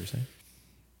whites. Is that what you're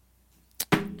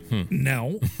saying?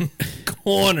 No,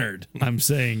 Cornered. I'm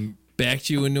saying Backed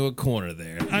you into a corner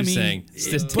there. You're mean, saying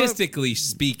statistically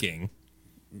speaking.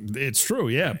 it's true.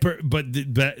 Yeah, but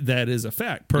that is a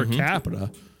fact. Per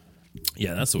capita,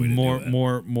 Yeah, that's the way to do it.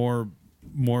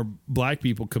 more black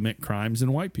people commit crimes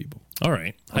than white people. All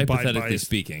right. Hypothetically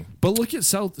speaking. But look at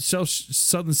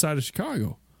southern side of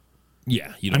Chicago.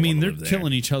 Yeah. You I don't mean, wanna they're live there.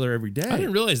 killing each other every day. I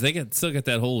didn't realize they still got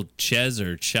that whole Chez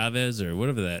or Chavez or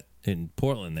whatever that in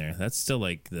Portland there. That's still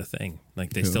like the thing.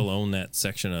 Like they still own that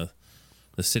section of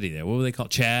the city there. What were they called?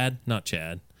 Chad? Not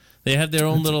Chad. They had their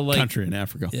own little like country in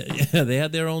Africa. Yeah, they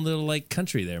had their own little like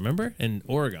country there. Remember in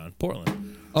Oregon,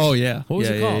 Portland. Oh yeah. What was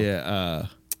it called? Yeah.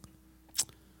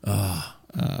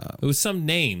 It was some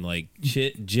name like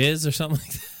Jizz or something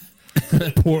like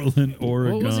that. Portland,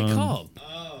 Oregon. What was it called?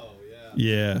 Oh, yeah.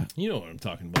 Yeah. You know what I'm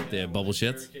talking about there, bubble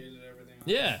shits. Barricaded everything off.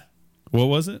 Yeah, What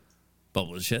was it?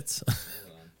 bubble shits.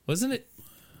 Wasn't it?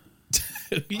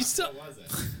 You still, What was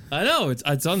it? I know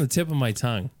it's on the tip of my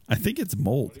tongue. I think it's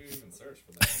mold. You even search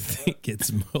for that. I think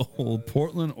it's mold.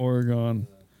 Portland, Oregon,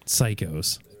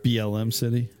 Psychos. BLM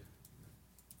city.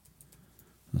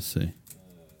 Let's see.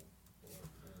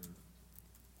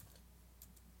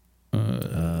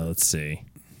 Let's see.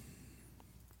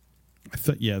 I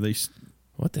thought they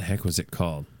What the heck was it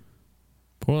called?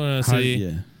 Portland How- City,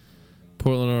 yeah.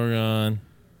 Portland, Oregon,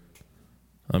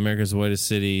 America's whitest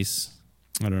cities.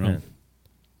 I don't know. Man.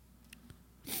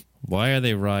 Why are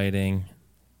they rioting?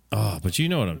 Oh, but you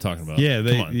know what I'm talking about. Yeah,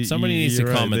 Come on. Somebody needs to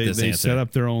you're right. comment this They answer. set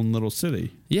up their own little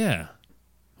city. Yeah,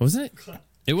 wasn't it?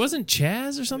 It wasn't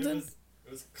Chaz or something.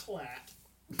 It was Clat.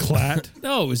 Clat.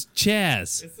 No, it was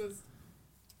Chaz. It says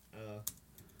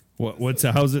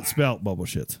How's it spelled? Bubble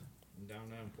shit.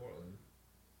 downtown Portland.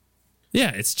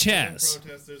 Yeah, it's Chaz.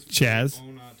 Protesters Chaz.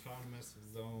 own autonomous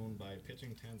zone by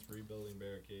pitching tents, rebuilding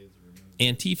barricades,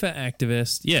 removing. Antifa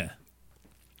activist. Yeah.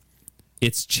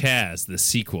 It's Chaz, the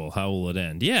sequel. How will it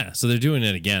end? Yeah, so they're doing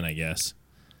it again, I guess.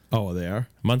 Oh, they are.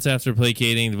 Months after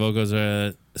placating, the Vocos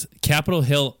are Capitol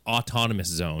Hill Autonomous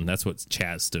Zone. That's what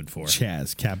Chaz stood for.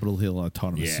 Chaz, Capitol Hill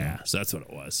Autonomous Yeah, Zone. so that's what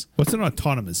it was. What's an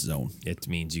autonomous zone? It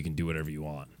means you can do whatever you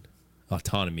want.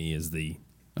 Autonomy is the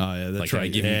Oh, yeah, that's like I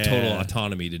right. give you total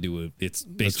autonomy to do it. It's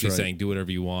basically right. saying do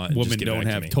whatever you want. And Women just get don't back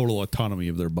to have me. total autonomy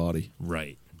of their body.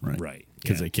 Right. Right.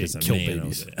 'Cause they can't a kill man babies.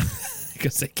 owns it.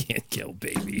 Because they can't kill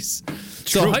babies.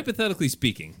 So hypothetically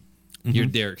speaking, you're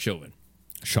Derek Chauvin.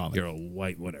 Shaman. You're a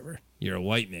white whatever. You're a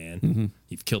white man.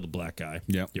 You've killed a black guy.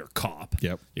 Yep. You're a cop.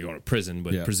 Yep. You're going to prison,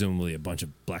 but Yep. presumably a bunch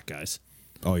of black guys.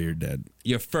 Oh, you're dead.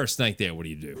 Your first night there, what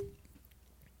do?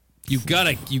 You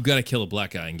gotta kill a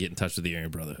black guy and get in touch with the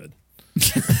Aryan Brotherhood.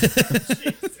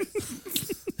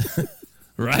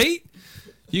 Right?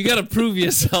 You gotta prove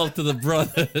yourself to the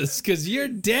brothers because you're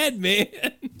dead, man.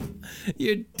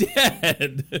 You're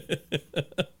dead.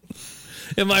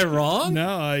 Am I wrong? No,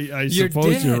 I You're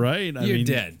suppose dead. you're right. You're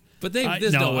dead. But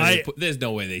there's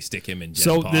no way they stick him in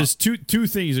jail. So there's two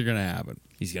things are going to happen.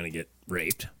 He's gonna get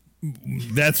raped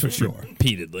That's for sure.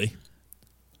 repeatedly.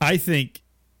 I think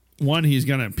one, he's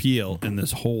going to appeal, and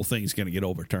this whole thing's going to get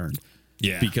overturned.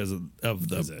 Yeah. because of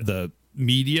the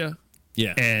media.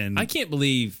 Yeah. And I can't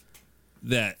believe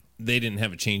that they didn't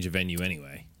have a change of venue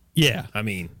anyway. Yeah, I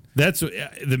mean, that's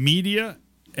the media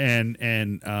and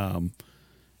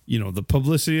the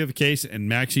publicity of the case and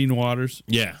Maxine Waters.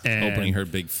 yeah, And- opening her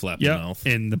big flappy Yeah, mouth.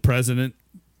 and the president.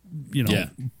 Yeah.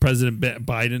 President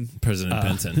Biden. President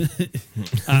Benson.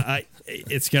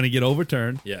 It's going to get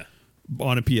overturned Yeah.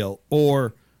 on appeal,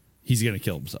 or he's going to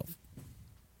kill himself.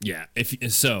 Yeah.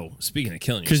 So, speaking of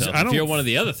killing 'Cause yourself, I if don't- you're one of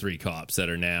the other 3 cops that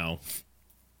are now,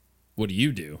 what do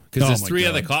you do? Because Oh, there's my 3 God.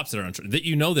 other cops that are that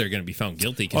they're going to be found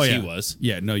guilty because he was.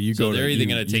 Yeah, no, you So go. they're to, either you-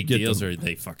 going to you take get deals them. or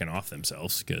they fucking off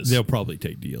themselves. Because They'll probably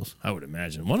take deals. I would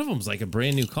imagine one of them's like a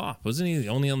brand new cop, wasn't he?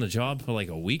 Only on the job for like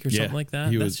a week or something like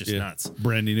that. He That's was just nuts.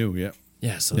 Brand new. Yeah.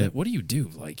 Yeah. So Yeah. what do you do?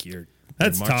 Like they're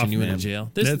That's marching tough, you into man.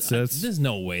 jail. There's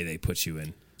no way they put you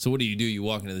in. So what do? You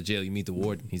walk into the jail, you meet the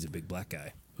warden. He's a big black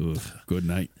guy. Oof, good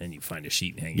night. And you find a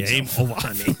sheet and hang Game yourself. over.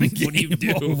 I mean, what do you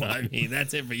Game do? over. I mean,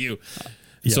 that's it for you.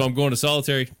 Yeah. So I'm going to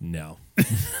solitary? No.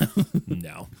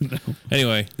 No.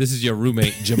 Anyway, this is your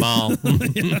roommate, Jamal.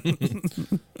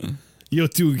 You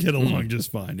two get along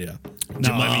just fine. Yeah.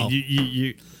 No, I mean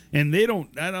you and they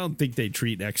don't. I don't think they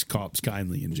treat ex-cops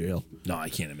kindly in jail. No, I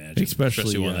can't imagine.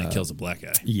 Especially, one that kills a black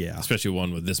guy. yeah. Especially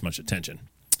one with this much attention.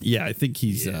 Yeah, I think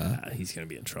he's. He's going to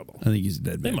be in trouble. I think he's a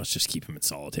dead They man. must just keep him in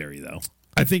solitary, though,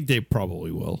 I think they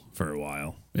probably will. for a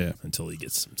while. Yeah. Until he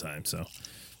gets some time. So,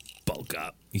 bulk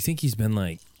up. You think he's been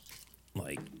like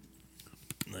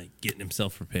getting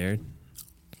himself prepared?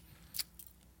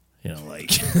 You know,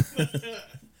 like,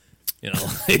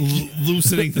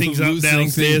 Loosening things up loosening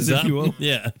downstairs, things if up. you will.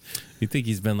 Yeah. You think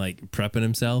he's been like prepping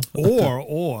himself?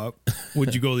 Or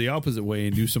would you go the opposite way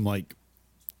and do some what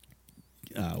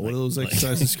are those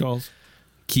exercises called?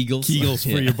 Kegels? Kegels for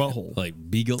Yeah. your butthole. Like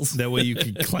beagles? That way you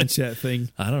can clench that thing.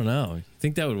 I don't know. You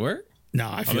think that would work? No,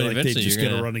 I feel mean, like they eventually just you're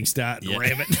get a gonna- running start and Yeah.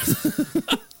 ram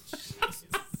it.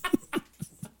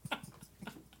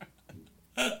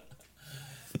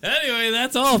 Anyway,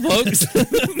 that's all, folks.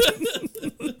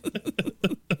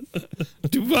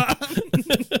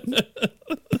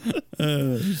 What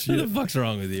the fuck's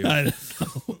wrong with you? I don't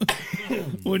know.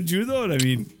 Wouldn't you though? I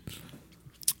mean,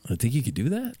 I think you could do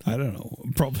that. I don't know.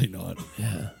 Probably not.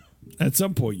 Yeah. At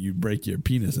some point, you break your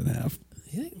penis in half.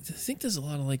 You think there's a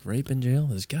lot of like rape in jail?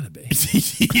 There's got to be.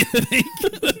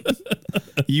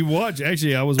 You watch.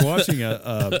 Actually, I was watching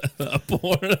a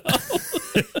Porno.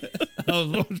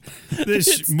 this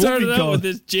It started movie out called with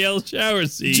this jail shower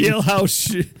scene.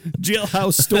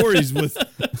 Jailhouse Stories with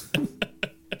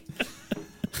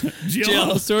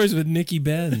Jailhouse Stories with Nikki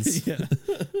Benz. Yeah.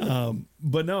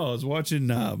 But no, I was watching.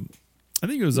 I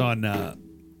think it was on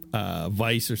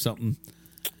Vice or something.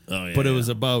 Oh yeah. But it was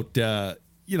about they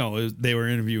were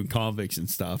interviewing convicts and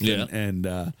stuff. Yeah.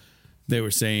 And they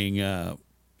were saying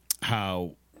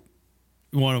how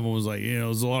one of them was like,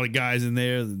 there's a lot of guys in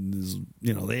there. And there's,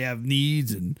 they have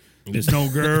needs and there's no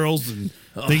girls and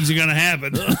things are gonna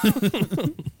happen. I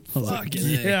was like, Fucking A.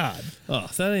 yeah. Oh,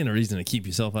 that ain't a reason to keep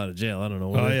yourself out of jail. I don't know.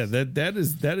 What Oh it yeah,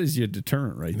 is. that is your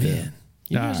deterrent right there. Man,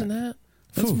 you All imagine right.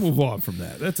 that? Let's move on from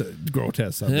that. That's a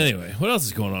grotesque subject. Anyway, what else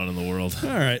is going on in the world? All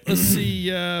right, let's see.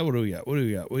 What do we got? What do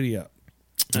you got? We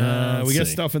got see.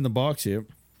 stuff in the box here.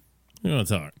 You want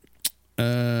to talk?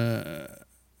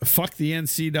 Fuck the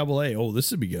NCAA. Oh, this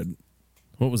would be good.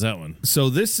 What was that one? So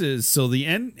the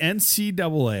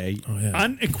NCAA Oh, yeah.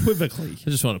 unequivocally. I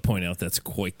just want to point out that's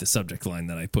quite the subject line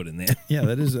that I put in there. Yeah,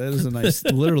 that is a nice.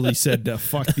 Literally said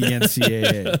fuck the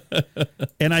NCAA,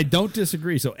 and I don't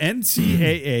disagree. So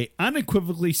NCAA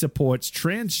unequivocally supports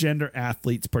transgender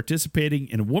athletes participating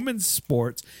in women's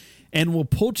sports, and will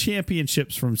pull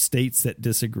championships from states that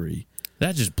disagree.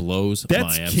 That just blows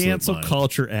That's my absolute cancel mind.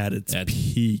 culture at its At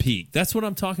peak. That's what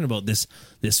I'm talking about. This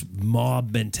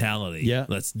mob mentality. Yeah,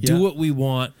 Let's yeah. do what we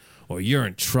want, or you're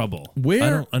in trouble. Where I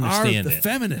don't understand are the it.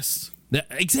 feminists?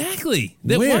 Exactly.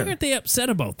 Where? Why aren't they upset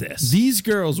about this? These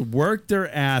girls work their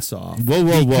ass off.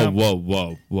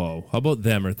 Whoa. How about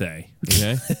them or they?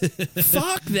 Okay.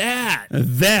 Fuck that.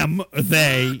 Them,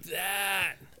 they.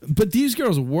 That. But these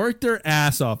girls work their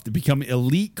ass off to become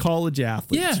elite college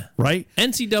athletes. Yeah. Right?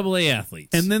 NCAA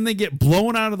athletes. And then they get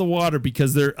blown out of the water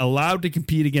because they're allowed to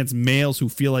compete against males who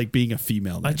feel like being a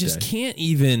female. That I just day. can't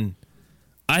even.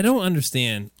 I don't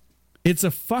understand. It's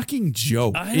a fucking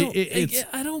joke. I don't. It's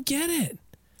I don't get it.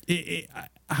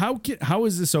 how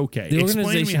is this okay? The Explain to me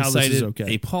organization how this is cited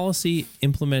okay. a policy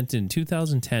implemented in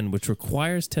 2010 which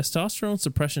requires testosterone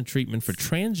suppression treatment for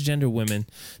transgender women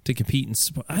to compete in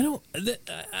sport. I don't.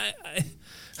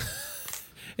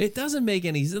 It doesn't make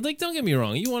any sense. Like, don't get me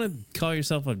wrong. You want to call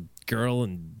yourself a girl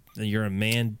and you're a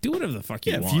man, do whatever the fuck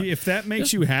you want. If that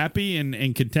makes you happy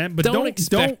and content, but don't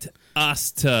expect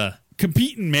us to.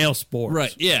 compete in male sports.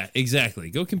 Right. Yeah,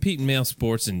 exactly. Go compete in male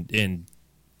sports and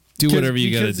do whatever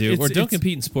you got to because do. Or it's- don't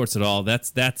compete in sports at all.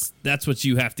 That's what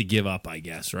you have to give up, I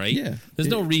guess, right? Yeah. There's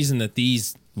no reason that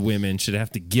these women should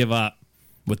have to give up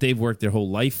what they've worked their whole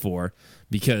life for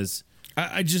because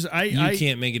I you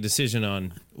can't make a decision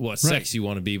on what sex you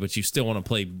want to be, but you still want to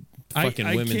play fucking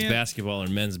I women's can't- basketball or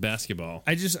men's basketball.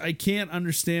 I can't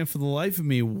understand for the life of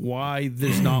me why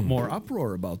there's not more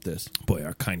uproar about this. Boy,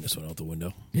 our kindness went out the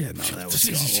window. Yeah, no, that was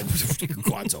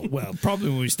Quanzo. Well, probably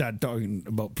when we start talking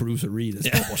about producer Reed,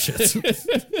 it's bullshit.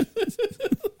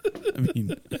 I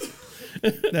mean,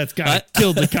 that's kind of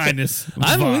killed the kindness.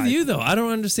 I'm vibe. with you though. I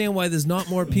don't understand why there's not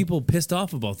more people pissed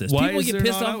off about this. Why People is get there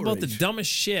pissed not off about the outrage?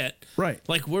 dumbest shit. Right.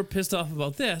 Like we're pissed off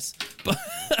about this, but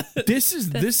This is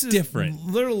different.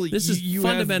 Literally, This is you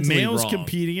fundamentally have males wrong.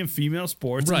 competing in female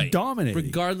sports and dominating.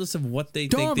 regardless of what they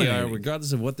think they are, Dominating.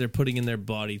 regardless of what they're putting in their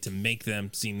body to make them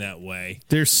seem that way.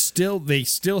 They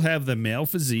still have the male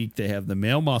physique. They have the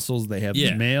male muscles. They have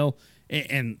Yeah. the male.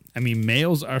 And I mean,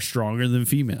 males are stronger than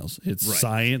females. It's Right.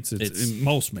 science. It's It's-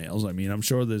 most males. I mean, I'm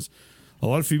sure there's a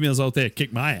lot of females out there that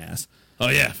kick my ass. Oh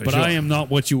yeah, for But sure. I am not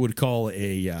what you would call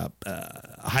a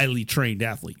highly trained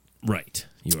athlete. right.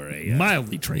 You are a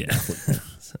Mildly trained athlete.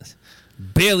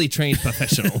 barely trained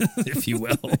professional, if you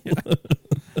will.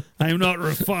 I am not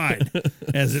refined,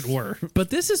 as it were. But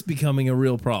this is becoming a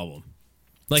real problem.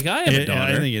 Like I have a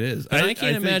daughter. I think it is. And I can't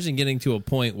think- imagine getting to a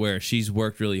point where she's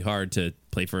worked really hard to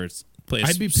play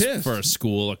I'd be pissed. for a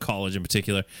school, a college in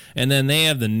particular, and then they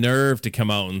have the nerve to come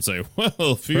out and say, "Well,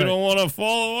 if you Right. don't want to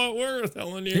follow what we're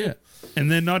telling you, Yeah, and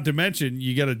then not to mention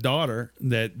you got a daughter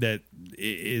that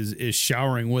is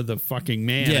showering with a fucking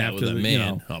man. yeah, after with a the, man." You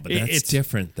know, Oh, but that's it's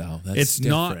different, though. That's It's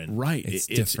not different. right. It's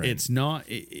It's different. It's not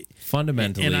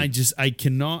Fundamentally, And I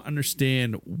cannot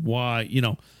understand why.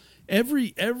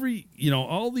 Every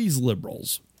all these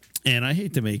liberals, and I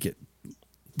hate to make it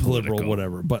liberal, Political.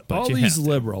 whatever, but all you these have to.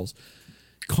 liberals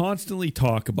constantly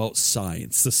talk about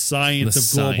science, the science The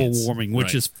of global science, warming, which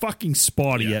right. is fucking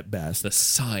spotty Yeah. at best. the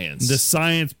science, The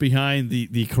science behind the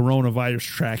coronavirus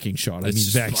tracking shot. I It's mean,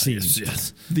 just vaccines. biased,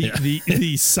 yes. The, Yeah.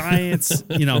 the science,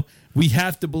 we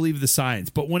have to believe the science.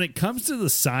 But when it comes to the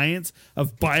science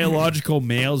of biological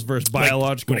males versus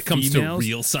biological when it comes females, to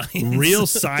real science, real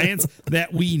science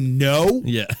that we know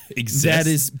yeah, exists. that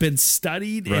has been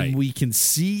studied Right. and we can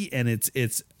see and it's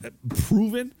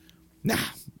proven,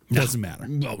 doesn't matter.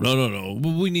 No.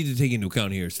 What we need to take into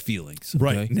account here is feelings.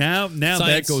 Right. okay? Now that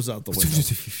Science. goes out the window.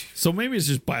 So maybe it's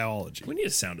just biology. We need a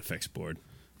sound effects board.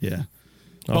 Yeah.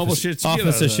 Bubble shits.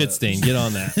 Officer Shitstain, get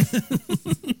on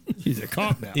that. He's a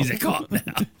cop now. He's a cop now.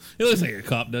 He looks like a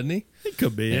cop, doesn't he? He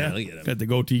could be, yeah. look at him. Got the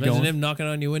goatee Imagine going. him knocking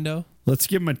on your window. Let's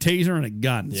give him a taser and a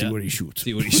gun and see Yeah. what he shoots.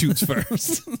 See what he shoots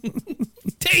first.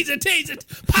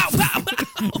 taser. Pow, pow,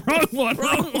 pow. Wrong one.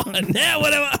 Wrong one. Yeah,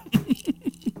 whatever.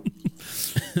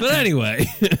 But anyway.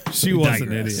 She was an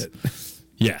Digress. idiot.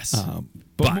 Yes.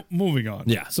 But moving on.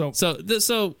 yeah. So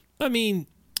I mean,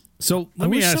 let I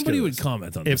me wish ask somebody you would this.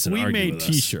 comment on If this and we argue made with us.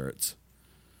 T-shirts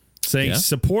saying Yeah.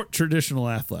 support traditional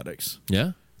athletics,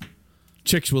 Yeah.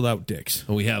 chicks without dicks.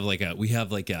 And we have like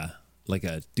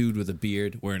a dude with a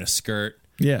beard wearing a skirt.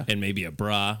 Yeah. And maybe a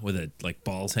bra with like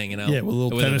balls hanging out. Yeah, with a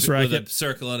little tennis with racket. a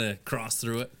circle and a cross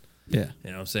through it. Yeah.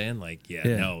 You know what I'm saying? Like, yeah.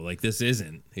 Yeah. No, this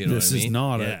isn't. You know This what I is mean?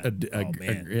 not yeah. a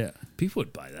man. yeah. People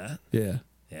would buy that. Yeah.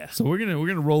 Yeah. So we're gonna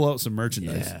roll out some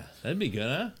merchandise. Yeah, that'd be good,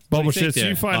 huh? Bubble What do you shits, think you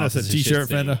there, find us a Officer T-shirt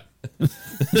Shitstain?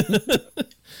 vendor.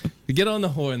 Get on the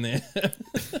horn there.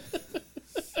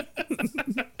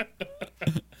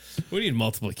 We need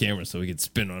multiple cameras so we can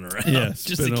spin one around. Yeah, just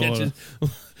to spin catch one. it.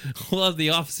 We'll have the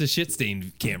Officer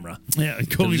Shitstain camera. Yeah,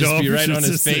 It'll going just to be right Officer on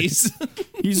his Shitstain. face.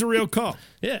 He's a real cop.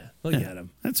 Yeah, look at him.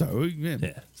 That's all right. Yeah.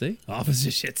 Yeah, see? Officer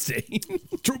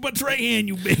Shitstain. Trooper Trahan,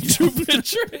 you big trooper.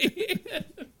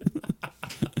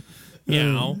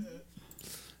 Yeah.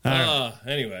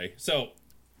 Anyway, so,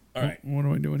 all right. What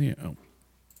am I doing here? Oh,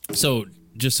 So,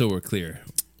 just so we're clear,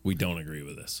 we don't agree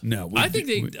with this. No, we I think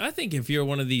do- I think if you're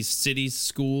one of these cities,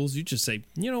 schools, you just say,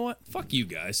 you know what? Fuck you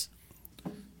guys.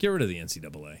 Get rid of the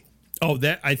NCAA. oh,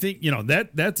 that I think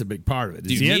that's a big part of it.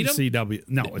 Do Is you the need 'em? NCAA?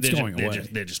 No, it's They're going away.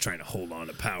 They're just trying to hold on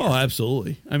to power. Oh,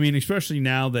 absolutely. I mean, especially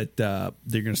now that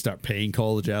they're going to start paying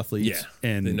college athletes. yeah,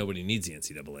 and then nobody needs the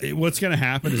NCAA. what's going to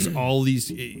happen is all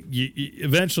these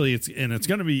eventually it's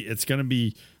going to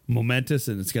be momentous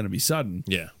and it's going to be sudden.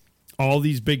 yeah, All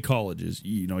these big colleges,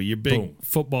 your big Boom.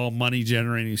 football money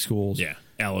generating schools. yeah.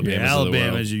 Your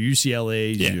Alabama's, your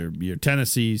UCLA's, Yeah. your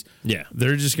Tennessees. Yeah.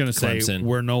 They're just going to say Clemson.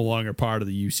 we're no longer part of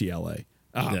the UCLA.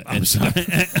 Yeah, I'm and- sorry,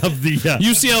 of the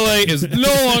UCLA is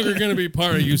no longer going to be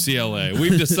part of UCLA.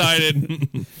 We've decided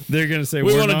they're going to say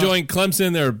we we're want to not- join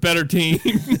Clemson. They're a better team.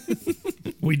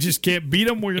 We just can't beat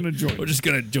them. We're going to join. We're just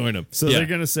going to join them. So yeah. they're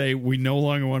going to say we no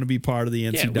longer want to be part of the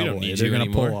NCAA. Yeah, we don't need they're you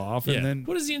going to anymore. pull off, Yeah. and then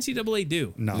What does the NCAA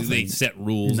do? Nothing. They set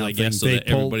rules, I Nothing. guess, so They that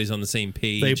pull- everybody's on the same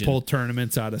page. they and- pull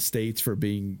tournaments out of states for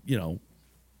being,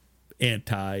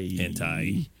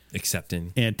 anti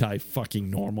accepting, anti-fucking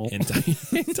normal,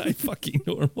 anti-fucking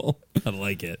normal. I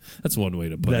like it. That's one way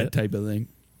to put that it. type of thing.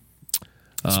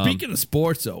 Speaking of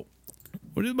sports, though,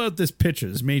 what about this pitcher,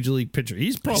 this major league pitcher?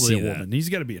 He's probably a woman. He's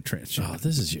got to be a transgender. Oh,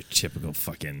 this is your typical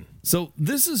fucking So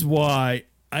this is why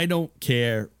I don't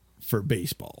care for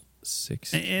baseball.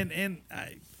 6. And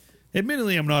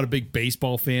admittedly, I'm not a big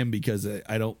baseball fan because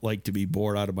I don't like to be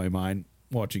bored out of my mind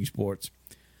watching sports.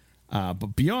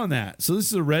 But beyond that, so this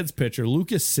is a Reds pitcher,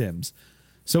 Lucas Sims.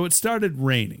 So it started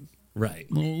raining.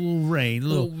 Right. Little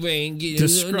rain. Getting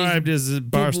Described as a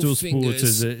Barstool Sports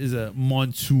as a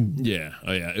monsoon. Yeah.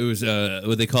 Oh, yeah. It was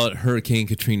what they call it, Hurricane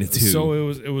Katrina 2. So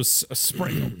it was a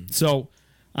spring. So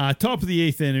top of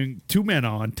the 8th inning, 2 men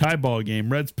on, tie ball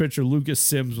game. Reds pitcher Lucas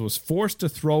Sims was forced to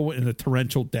throw in a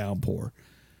torrential downpour.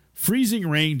 Freezing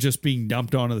rain just being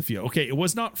dumped onto the field. Okay, it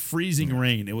was not freezing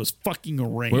rain. It was fucking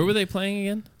rain. Where were they playing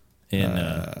again? In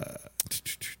I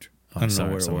don't know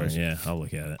where it was. Yeah, I'll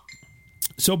look at it.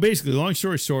 So basically, long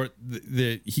story short,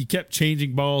 he kept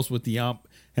changing balls with the ump,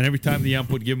 and every time the ump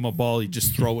would give him a ball, he'd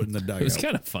just throw it in the dugout. It was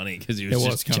kind of funny because he was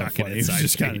just kind of chucking funny. it. It was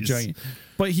just kind of chucking.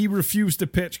 But he refused to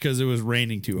pitch because it was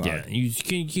raining too hard. Yeah, you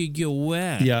can get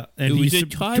wet. Yeah, and it was he a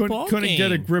tie ball couldn't game.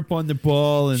 get a grip on the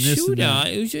ball and this and that.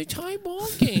 It was a tie ball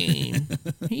game.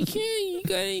 He can't. You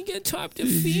got to top the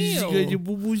field.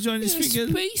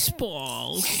 It's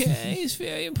baseball, okay? It's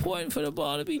very important for the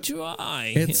ball to be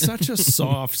dry. It's such a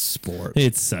soft sport.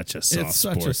 It's such a soft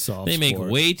sport. Such a soft They make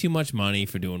sport. way too much money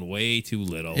for doing way too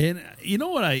little. And you know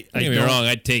what? Don't get me wrong,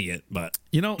 I'd take it, but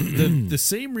you know the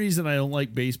same reason I don't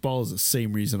like baseball is the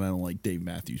same reason I don't like Dave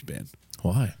Matthews Band.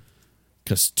 why?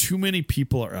 Because too many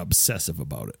people are obsessive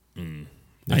about it.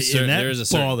 There's a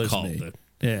certain bothers cult me. that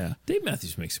Yeah. Dave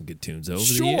Matthews makes some good tunes over the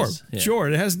Sure, years. Yeah. sure.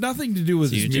 It has nothing to do with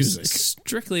So his you music. just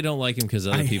strictly don't like him because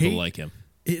other people hate- like him.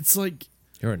 It's like,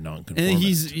 You're a and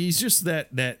nonconformist. he's just that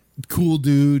cool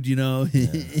dude, you know.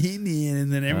 Hey man,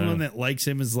 and then everyone that likes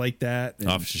him is like that. And-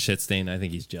 Officer Shitstain, I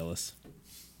think he's jealous.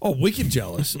 oh, wicked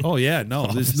jealous. Oh yeah, no,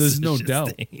 there's no Officer doubt.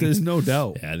 Shitstain. There's no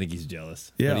doubt. Yeah, I think he's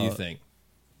jealous. Yeah. What do you think?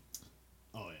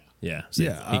 Oh yeah. Yeah, see,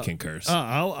 Yeah, he concurs.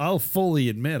 I'll fully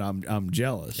admit I'm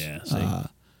jealous. Yeah, see.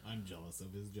 I'm jealous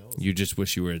of his jealousy. You just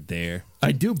wish you were there.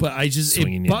 I do, but I just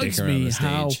Swinging it your dick bugs around me the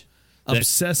how stage. That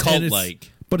obsessed and it's-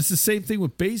 cult-like. But it's the same thing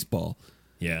with baseball.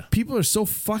 Yeah. People are so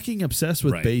fucking obsessed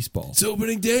with Right. baseball. It's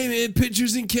opening day, man.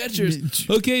 Pitchers and catchers.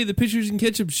 Okay, the pitchers and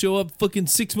catchers show up fucking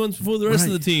 6 months before the rest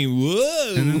of the Right. team.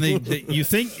 Whoa. And then you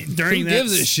think during Who that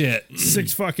gives a shit?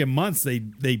 6 fucking months they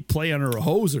play under a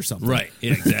hose or something. Right.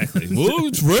 Yeah, exactly. Well,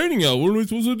 it's raining out. What are we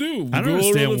supposed to do? I don't Go out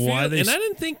understand on the why field? they And I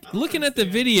didn't think, looking at the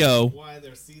video, Why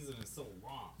their season is so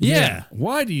long? yeah.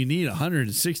 Why do you need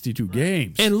 162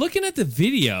 games? And looking at the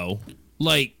video,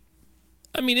 like,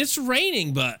 I mean, it's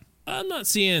raining, but I'm not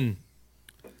seeing.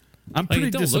 I'm Like, pretty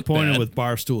it don't look disappointed bad. with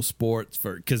Barstool Sports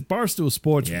because Barstool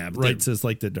Sports Yeah, but writes as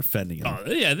like they're defending them. Oh,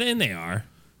 yeah, then they are.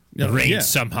 Yeah, The rain yeah.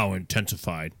 somehow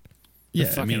intensified. Yeah,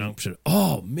 The I fucking mean- ump should.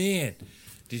 Oh man,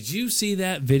 did you see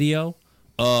that video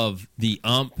of the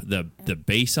ump, the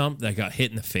base ump that got hit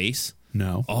in the face?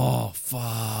 No, Oh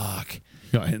fuck.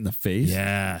 got hit in the face.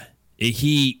 Yeah,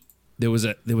 there was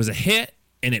a hit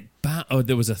and it.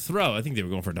 There was a throw. I think they were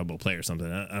going for a double play or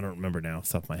something. I don't remember now off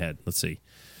the top of my head. Let's see.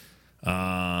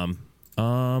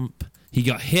 He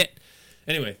got hit.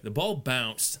 Anyway, the ball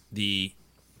bounced. Maybe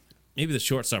the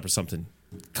shortstop or something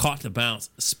caught the bounce,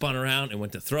 spun around, and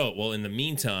went to throw it. Well, in the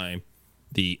meantime,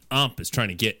 the ump is trying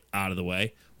to get out of the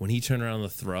way. When he turned around to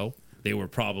throw, they were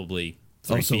probably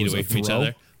 3 so it feet was away a from each throw?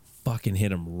 other. Fucking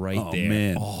hit him right Oh there.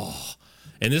 man,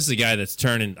 And this is a guy that's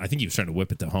turning. I think he was trying to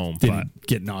whip it to home, did but he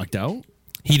get knocked out?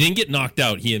 he didn't get knocked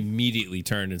out. He immediately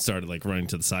turned and started like running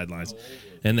to the sidelines.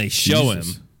 And they show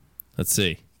Jesus. him. Let's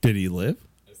see. Did he live?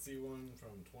 I see one from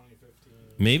 2015.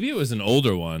 Maybe it was an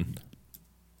older one.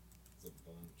 It's a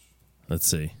bunch. Let's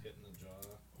see. Hit in the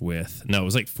jaw. No, it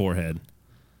was like forehead.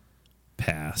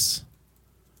 Pass.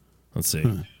 Let's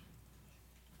see.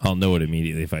 I'll know it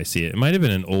immediately if I see it. It might have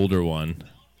been an older one.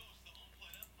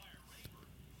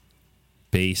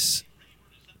 Base.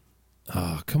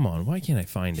 Oh, come on. Why can't I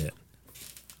find it?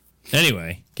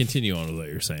 Anyway, continue on with what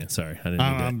you're saying. Sorry. I didn't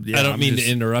mean to, I don't mean to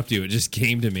interrupt you. It just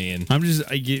came to me and I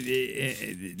get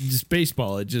just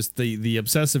baseball. It just the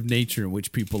obsessive nature in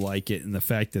which people like it, and the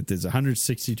fact that there's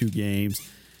 162 games,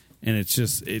 and it's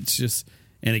just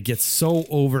and it gets so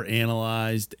over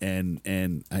analyzed, and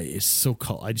it's so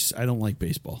cold. I don't like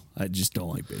baseball. I just don't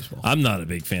like baseball. I'm not a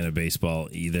big fan of baseball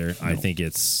either. I think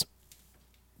it's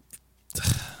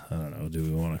I don't know, do we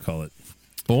want to call it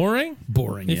boring?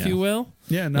 Boring, if yeah. you will.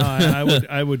 Yeah, no,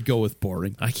 I would go with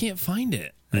boring. I can't find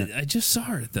it. I just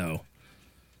saw it though.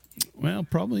 Well,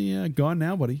 probably gone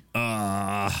now, buddy.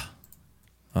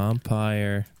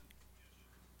 Umpire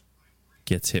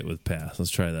gets hit with pass.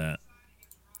 Let's try that.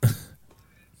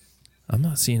 I'm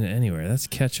not seeing it anywhere. That's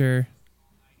catcher.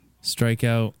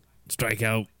 Strikeout.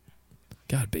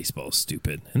 God, baseball is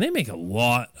stupid. And they make a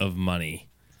lot of money.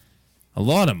 A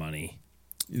lot of money.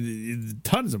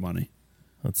 Tons of money.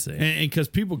 Let's see. And because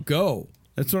people go.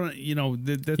 That's what,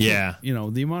 that's Yeah.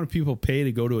 what, the amount of people pay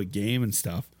to go to a game and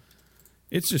stuff.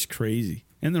 It's just crazy.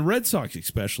 And the Red Sox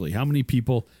especially. How many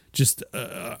people just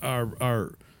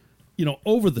are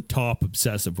over the top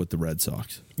obsessive with the Red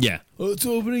Sox? Yeah. Oh, it's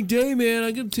opening day, man.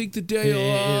 I'm going to take the day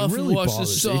off and watch the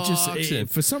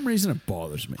Sox. For some reason, it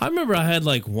bothers me. I remember I had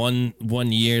like one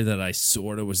year that I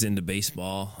sort of was into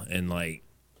baseball and like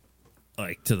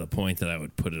to the point that I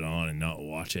would put it on and not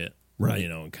watch it. Right.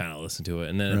 And kind of listen to it.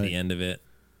 And then at the end of it,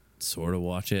 sort of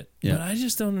watch it. Yeah. But I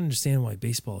just don't understand why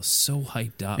baseball is so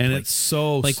hyped up. And it's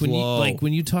so like slow.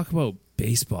 when you talk about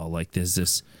baseball, like there's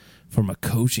this from a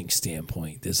coaching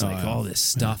standpoint, there's like all this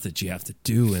stuff that you have to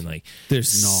do and like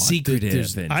There's not.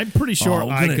 secretive. And, I'm pretty sure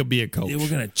we're I gonna- could be a coach. We're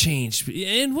gonna change.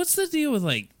 And what's the deal with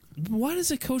like? Why does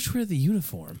a coach wear the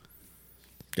uniform?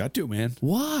 Got to, man.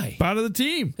 Why? Part of the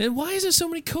team. And why is there so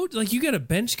many coaches? Like you got a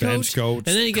bench coach, coach,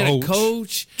 and then you got a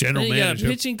coach, general and then you manager. got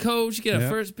a pitching coach, you got a Yeah.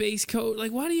 first base coach.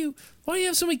 Like why do you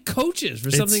have so many coaches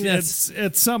for something that's it's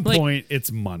at some like- point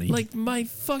it's money. like my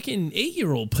fucking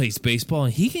 8-year-old plays baseball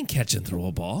and he can catch and throw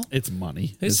a ball. it's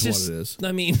money. It's Is just, what it is.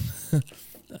 I mean,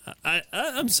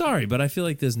 I'm sorry, but I feel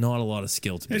like there's not a lot of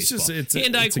skill to It's baseball. just-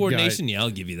 Hand-eye it's a coordination, yeah, I'll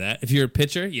give you that. If you're a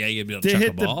pitcher, yeah, you'll be able to They chuck a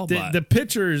hit ball. but the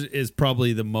pitcher is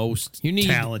probably the most you need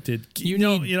talented. You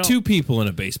need two people in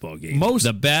a baseball game.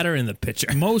 The batter and the pitcher.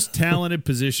 most talented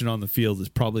position on the field is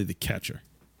probably the catcher.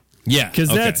 Yeah, Because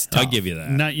okay, that's tough. I'll give you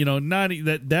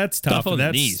that. That's tough. Tough on and the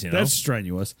that's, knees, that's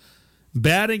strenuous.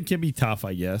 Batting can be tough,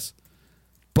 I guess,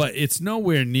 but it's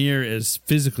nowhere near as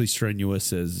physically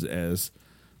strenuous as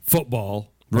football,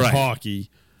 or Right. hockey,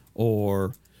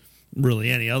 or really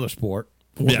any other sport.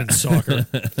 Women's soccer,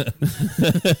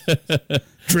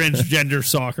 transgender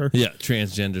soccer. Yeah,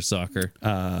 transgender soccer.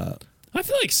 I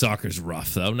feel like soccer's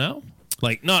rough though now.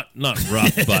 Like not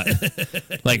rough,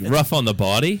 but like rough on the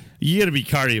body. You got to be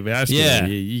cardiovascular. Yeah.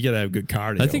 You got to have good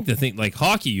cardio. I think the thing like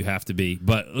hockey, you have to be,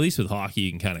 but at least with hockey,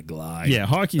 you can kind of glide. Yeah,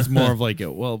 hockey's more of like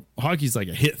hockey's like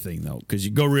a hit thing though, because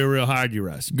you go real hard, you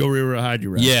rest. Go real hard,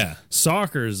 you rest. Yeah.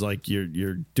 Soccer is like you're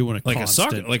doing a like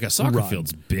constant a soccer run.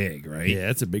 field's big, right? Yeah,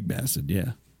 it's a big bastard.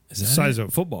 Yeah, Is the that size of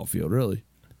a football field, really.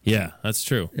 Yeah, that's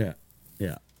true. Yeah.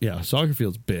 Soccer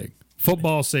field's big.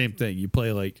 Football, same thing. You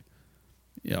play like,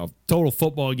 total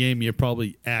football game. You're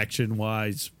probably action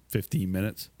wise 15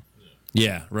 minutes.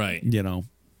 Yeah, right.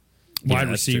 Wide that's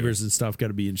receivers and stuff got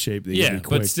to be in shape. They gotta Yeah, be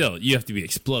quick. but still, you have to be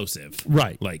explosive.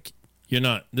 Right. Like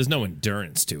there's no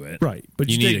endurance to it. Right. But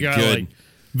you need take a a guy good like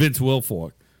Vince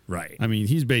Wilfork. right. I mean,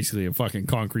 he's basically a fucking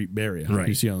concrete barrier. Right.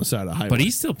 You see on the side of the highway. But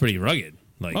he's still pretty rugged.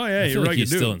 Like, Oh, yeah, I he's feel a like rugged he's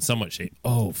still dude. in somewhat shape.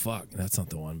 Oh fuck, that's not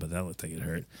the one, but that looked like it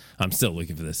hurt. I'm still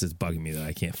looking for this. It's bugging me that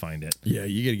I can't find it. Yeah,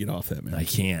 you got to get off that, man. I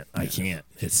can't.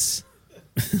 It's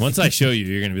once I show you,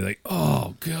 you're gonna be like,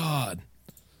 oh god.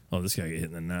 Oh, this guy get hit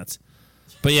in the nuts.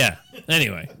 But yeah.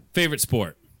 Anyway, favorite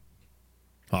sport,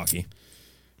 hockey.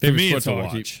 For Favorite me, sport it's to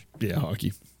hockey. watch. Yeah,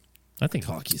 hockey. I think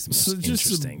hockey's the most So just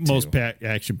interesting. the most too.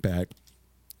 action packed.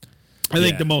 I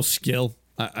think Yeah. the most skill.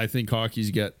 I think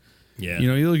hockey's got. Yeah.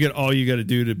 You look at all you got to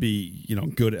do to be,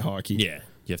 good at hockey. Yeah.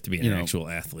 You have to be an actual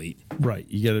athlete. Right.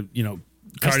 You got to,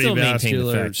 I still maintain the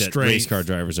cardiovascular, fact that strength. race car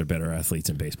drivers are better athletes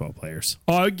than baseball players.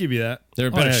 Oh, I'd give you that. They're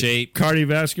in better shape.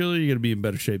 Cardiovascular, you got to be in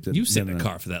better shape than You sit than in a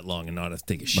car for that long and not have to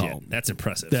take a shit. No. That's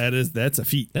impressive. That's a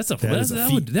feat. That's That is a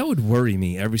feat. that would worry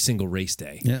me every single race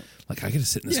day. Yeah. Like I got to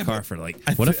sit in this Yeah, car but for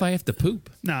what if I have to poop?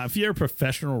 Nah, if you're a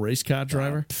professional race car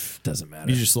driver, Doesn't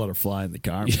matter. you just let her fly in the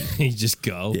car. man. you just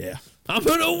go. Yeah. I'm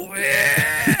gonna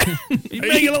win. You're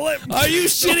making a lip. Are you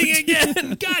shitting again?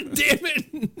 God damn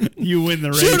it! You win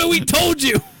the race. Shooter, we told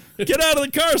you. Get out of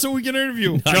the car so we can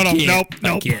interview. I Shut up. can't.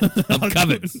 Nope. I can't. I'm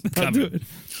covered. I'll do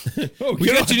it. Oh, We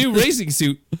get got on. your new racing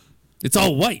suit. It's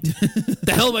all white.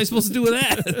 The hell am I supposed to do with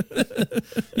that?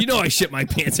 You know I shit my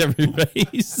pants every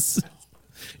race.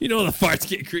 You know the farts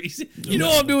get greasy. You know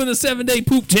I'm doing the 7-day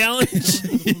poop challenge.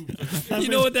 You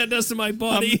know what that does to my I'm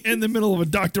body. in the middle of a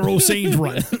Dr. Osage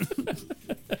run.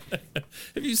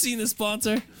 Have you seen the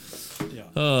sponsor?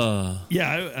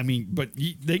 Yeah, I mean, but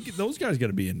those guys got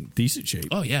to be in decent shape.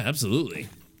 Oh yeah, absolutely.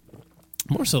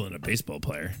 More so than a baseball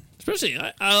player. Especially,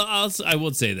 I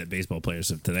would say that baseball players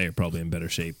of today are probably in better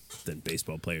shape than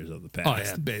baseball players of the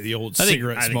past. Oh yeah, the old I think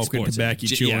cigarette I think smoking, sports tobacco in,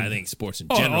 chewing. Yeah, I think sports in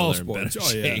Oh, general all are in better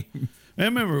sports. Oh yeah. shape. I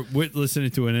remember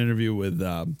listening to an interview with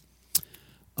who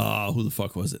the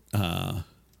fuck was it? I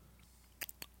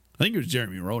think it was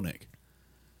Jeremy Roenick.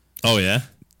 Oh, yeah?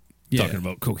 Yeah. Talking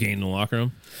about cocaine in the locker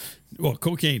room? Well,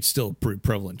 cocaine's still a pretty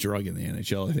prevalent drug in the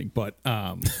NHL, I think. But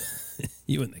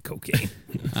You and the cocaine.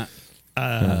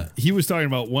 he was talking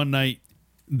about one night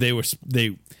it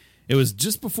was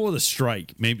just before the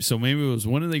strike. Maybe it was,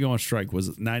 when did they go on strike? Was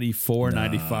it 94,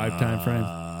 95 time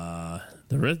frame?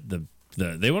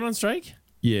 They went on strike?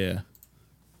 Yeah.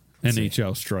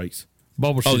 NHL strikes.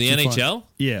 Bubble Oh, shit's the too fun. NHL?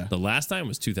 Yeah. The last time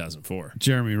was 2004.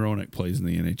 Jeremy Roenick plays in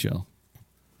the NHL.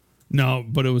 No,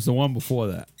 but it was the one before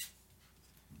that.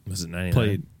 Was it 99?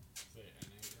 Played.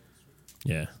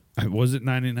 Yeah. Was it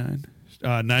 99?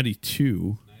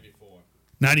 92.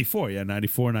 94, yeah,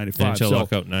 94, 95. NHL So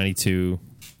lockout 92,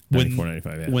 94,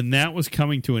 95, yeah. when that was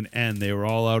coming to an end, they were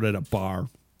all out at a bar.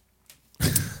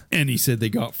 And he said they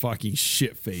got fucking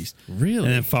shit-faced. Really?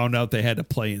 And then found out they had to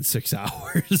play in 6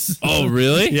 hours. Oh,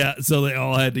 really? Yeah, so they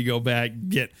all had to go back,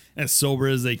 get as sober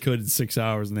as they could in 6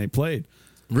 hours, and they played.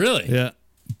 Really? Yeah.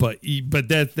 But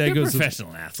that They're goes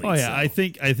professional athletes. Oh yeah, though.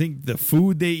 I think the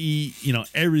food they eat,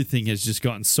 everything has just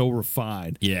gotten so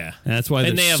refined. Yeah. And that's why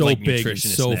and they're they have so like big and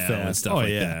nutritionists so now and fast. stuff Oh like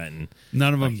yeah. that. And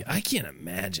None of them like, I can't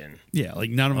imagine. Yeah, like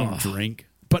none of them drink.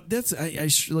 But that's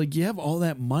like you have all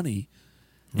that money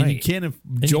and you Right. can't And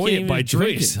you enjoy can't it even by enjoy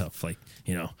drinking. yourself. Like,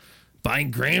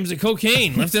 buying grams of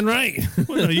cocaine left and right.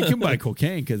 Well, no, you can buy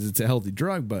cocaine because it's a healthy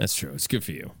drug, but That's true. It's good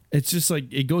for you. it's just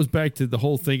like it goes back to the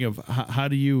whole thing of how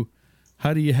do you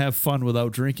have fun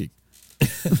without drinking?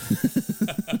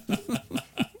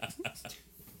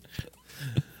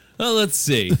 Well, let's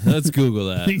see. Let's Google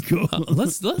that. Google.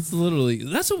 Let's literally.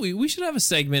 That's what we should have a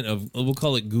segment of. We'll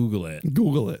call it Google It,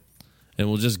 Google it. and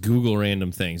we'll just Google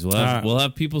random things. We'll have All right. we'll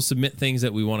have people submit things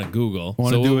that we want to Google.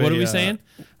 Wanna So do what a, are we saying?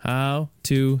 How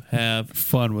to have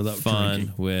Fun without fun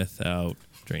drinking. without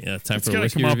drinking. Time It's for a gotta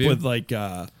whiskey come review. up with like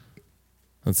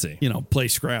Let's see. play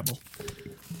Scrabble.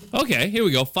 Okay, here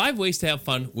we go. 5 ways to have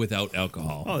fun without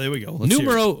alcohol. Oh, there we go. Let's hear it.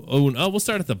 Numero. Oh, we'll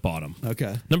start at the bottom.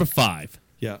 Okay. Number 5.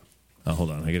 Yeah. Oh,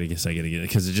 hold on. I gotta get it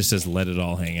because it just says "let it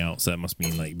all hang out," so that must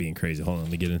mean like being crazy. Hold on,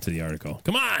 let me get into the article.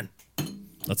 Come on,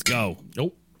 let's go.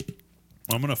 Nope.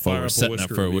 I'm gonna Oh, fire we're up a setting whiskey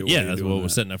up for review. yeah. That's what we're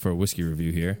setting up for a whiskey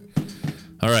review here.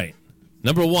 All right,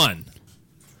 number 1.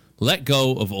 Let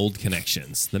go of old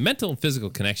connections. The mental and physical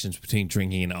connections between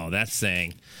drinking and that's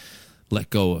saying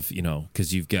let go of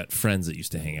because you've got friends that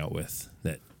used to hang out with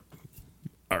that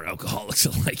are alcoholics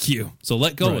like you. So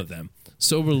let go Right. of them.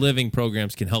 Sober living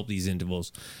programs can help these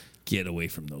individuals get away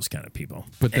from those kind of people.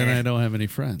 But then I don't have any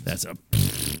friends. That's a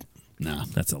No.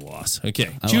 that's a loss.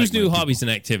 Okay. I Choose like new my hobbies and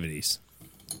activities.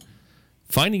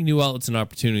 Finding new outlets and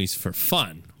opportunities for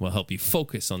fun will help you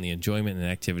focus on the enjoyment and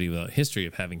activity without a history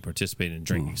of having participated in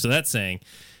drinking. So that's saying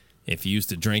if you used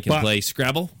to drink and But- play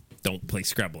Scrabble, don't play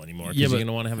Scrabble anymore because Yeah, you're but- going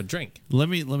to want to have a drink. Let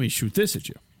me shoot this at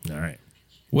you. All right.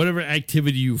 Whatever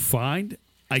activity you find,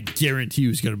 I guarantee you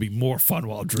is going to be more fun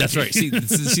while drinking. That's right. See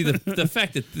the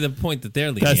fact that the point that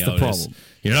they're leaving That's the out is problem.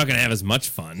 you're not going to have as much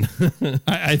fun.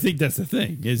 I think that's the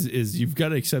thing is you've got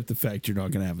to accept the fact you're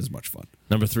not going to have as much fun.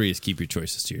 Number 3 is keep your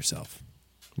choices to yourself.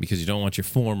 Because you don't want your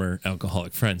former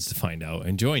alcoholic friends to find out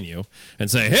and join you and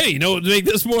say, hey, you know what would make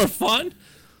this more fun?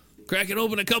 Cracking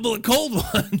open a couple of cold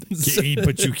ones.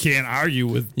 But you can't argue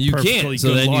with You perfectly can't. good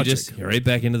So then logic. you're right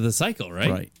back into the cycle, right?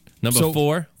 Right. Number So-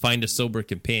 4, find a sober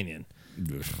companion.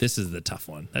 This is the tough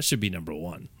one. That should be number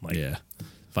 1. Like, Yeah.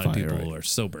 find Fine, people right. who are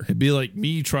sober. It'd be like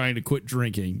me trying to quit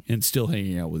drinking and still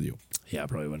hanging out with you. Yeah,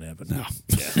 probably wouldn't happen. No.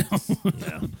 Yeah.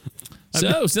 No.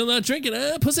 So, still not drinking,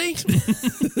 pussy?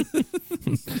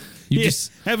 You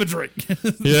just have a drink.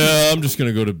 yeah, I'm just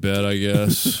gonna go to bed, I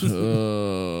guess.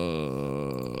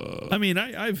 I mean,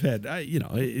 I've had,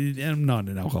 I'm not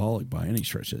an alcoholic by any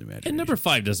stretch of the imagination. And number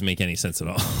 5 doesn't make any sense at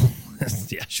all.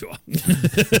 Yeah, sure.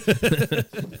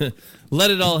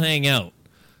 Let it all hang out.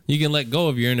 You can let go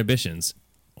of your inhibitions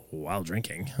while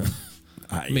drinking.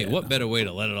 I mean, what better way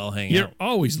to let it all hang You're out?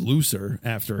 always looser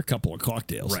after a couple of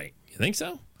cocktails. Right. You think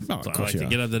so? No, of So I course like you to are.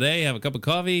 get up today, have a cup of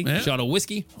coffee, Yeah. shot of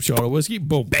whiskey, Shot of whiskey,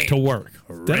 boom, to work.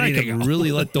 Then I Ready to can go.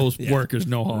 really let those workers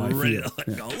know how I ready feel. to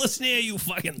let go. Listen here, you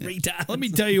fucking retard. Let me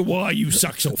tell you why you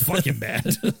suck so fucking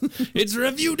bad. It's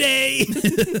review day.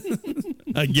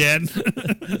 Again.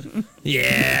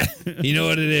 Yeah. You know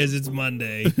what it is? It's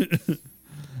Monday.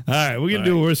 All right, we're going to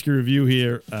do a whiskey review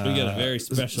here. We got a very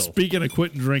special. Speaking of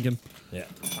quitting drinking, Yeah.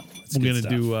 we're going to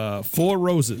do 4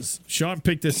 Roses. Sean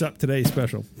picked this up today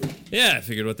special. Yeah, I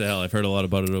figured what the hell. I've heard a lot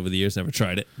about it over the years, never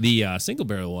tried it. The single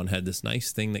barrel one had this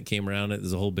nice thing that came around it.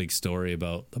 There's a whole big story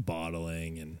about the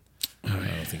bottling, and I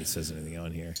don't think it says anything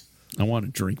on here. I want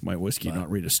to drink my whiskey, not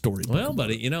read a story. Well,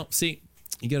 buddy, see,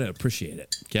 you got to appreciate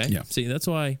it. Okay. Yeah. See, that's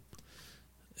why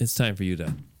it's time for you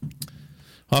to.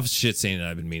 Officer Shitstain and I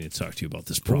have been meaning to talk to you about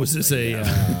this problem. Was this right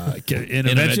now.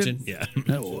 Intervention? Yeah.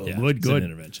 Oh, Yeah, good, it's an good.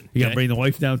 intervention. You got to Okay? bring the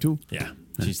wife down too? Yeah.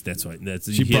 That's why. She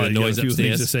You hear the probably got noise a few upstairs.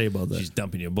 things to say about that. She's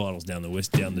dumping your bottles down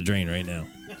the drain right now.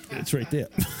 It's right there.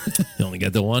 You only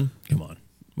got the one? Come on.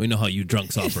 We know how you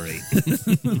drunks operate.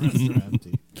 They're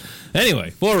empty.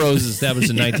 Anyway, Four Roses established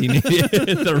in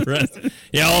 1988. The rest,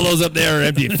 all those up there are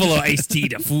empty, full of iced tea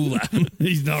to fool them.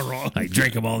 He's not wrong. I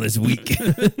drank them all this week.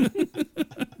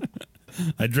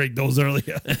 I drank those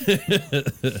earlier.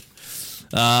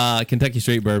 Kentucky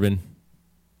Straight Bourbon.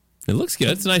 It looks good.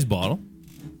 It's a nice bottle.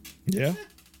 Yeah.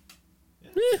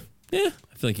 Yeah.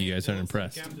 I feel like you guys aren't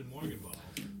impressed. Captain Morgan bottle.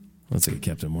 Looks like a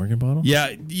Captain Morgan bottle.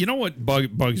 Yeah, you know what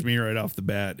bugs me right off the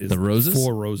bat is The Roses?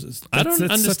 Four Roses. I don't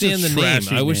That's such a understand the name.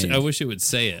 trashy I wish it would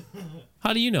say it.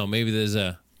 How do you know? Maybe there's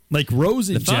a like Rose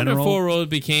in the founder general. of Four Roses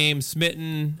became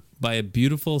smitten by a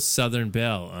beautiful Southern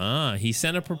belle. He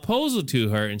sent a proposal to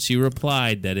her, and she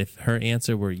replied that if her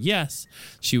answer were yes,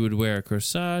 she would wear a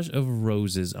corsage of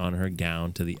roses on her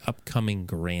gown to the upcoming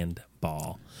grand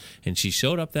ball. And she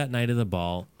showed up that night of the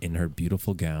ball in her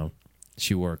beautiful gown.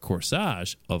 She wore a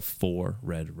corsage of 4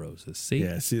 red roses. See?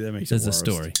 Yeah, see that makes That's it a worse.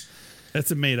 story. That's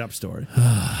a made up story.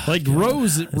 Like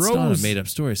Rose, It's Rose, not a made-up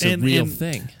story. It's a real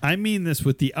thing. I mean this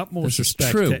with the utmost This is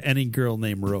respect true. to any girl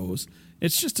named Rose.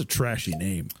 It's just a trashy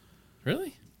name.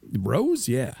 Really? Rose,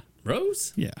 yeah.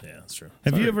 Rose? Yeah. Yeah, that's true.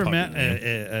 Have It's you not a ever met popular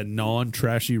name. a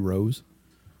non-trashy Rose?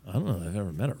 I don't know if I've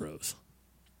ever met a Rose.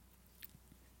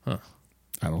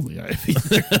 I don't think I have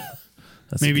either.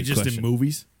 That's a Maybe good just question. in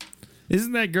movies.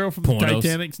 Isn't that girl from Pornos.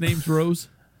 Titanic's name's Rose?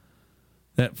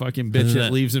 That fucking bitch Isn't that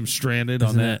that- leaves him stranded Isn't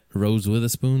on that. that Rose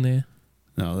Witherspoon there?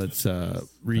 No, that's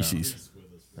Reese's.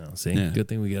 Oh, see, Yeah. good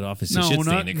thing we get Officer No, Shitstain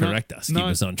not- to not- correct us, keep not-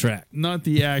 us on track. Not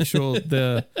the actual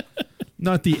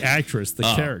not the actress, the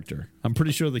Oh. character. I'm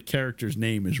pretty sure the character's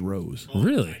name is Rose.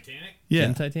 Really? Titanic? Yeah.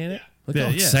 In Titanic? Look Yeah, how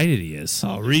yeah. excited he is.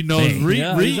 Oh, read knows. Read,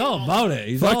 Yeah, read. he's all about it.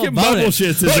 He's all Fucking about Bubble it.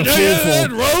 Shits is a fool. Rose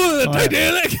the Oh, yeah.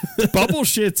 Titanic. Bubble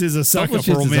Shits is a sucker Bubble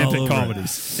for Shits is all romantic over it.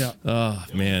 comedies. Yeah. Oh,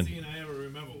 The man. only scene I ever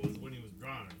remember was when he was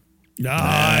drowning.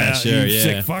 Ah, sure, you yeah.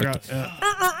 sick fucker. Yeah.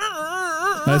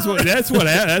 That's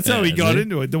how he Yeah, got see?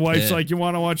 into it. The wife's Yeah. like, "You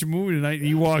want to watch a movie tonight?" And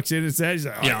he walks in and says,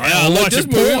 "Oh, Yeah, I'll like watch this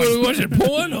it movie. porn." We watching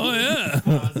porn? Oh, yeah.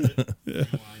 Pause it. Rewind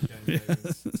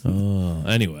 10 seconds. Oh,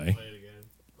 anyway. Play it again.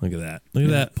 Look at that. Look at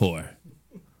that pour.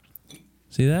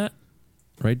 See that?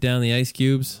 Right down the ice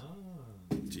cubes.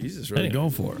 Jesus, really Anyway. going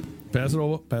for it. Pass it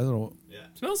over. Pass it over.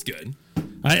 Smells good.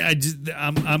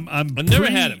 I'm I've never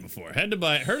had it before. Had to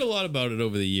buy it. Heard a lot about it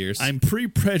over the years. I'm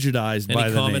pre-prejudiced by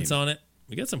Any the comments name. on it?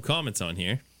 We got some comments on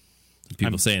here.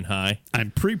 People saying hi.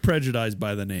 I'm pre-prejudiced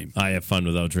by the name. I have fun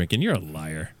without drinking. You're a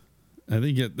liar. I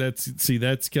think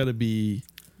that's got to be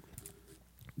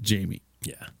Jamie.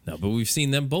 Yeah. No, but we've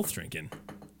seen them both drinking.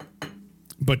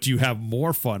 But you have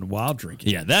more fun while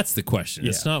drinking. Yeah, that's the question.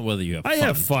 It's Yeah. not whether you have I fun.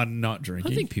 have fun not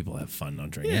drinking. I think people have fun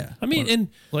not drinking. Yeah. I mean, and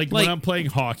like when I'm playing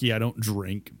hockey, I don't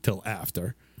drink till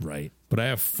after, right. but I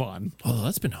have fun. Oh,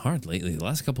 that's been hard lately. The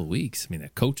last couple of weeks. I mean,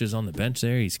 that coach is on the bench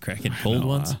there. He's cracking cold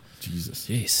ones. Jesus,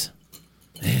 Jeez.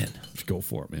 Man. just go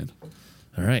for it, man.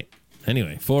 All right.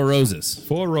 Anyway, Four Roses.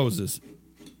 4 Roses.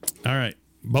 All right,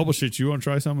 Bubble Shit. You want to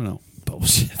try something? No.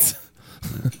 Bullshit.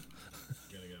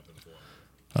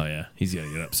 Oh, yeah. He's got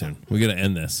to get up soon. We got to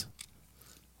end this.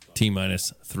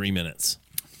 T-minus 3 minutes.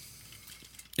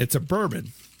 It's a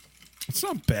bourbon. It's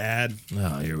not bad.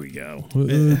 Oh, here we go.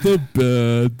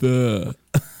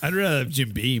 I'd rather have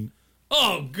Jim Beam.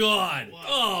 Oh, God.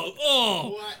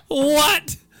 Oh.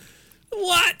 What?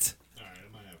 What? All right,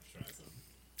 I might have to try some.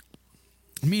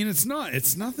 I mean,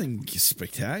 it's nothing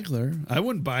spectacular. I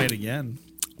wouldn't buy it again.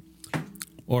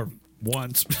 Or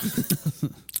once.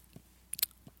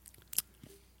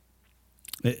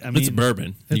 I mean, It's a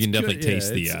bourbon. You it's can definitely good. Yeah,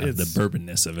 taste the it's-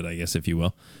 bourbonness of it, I guess, if you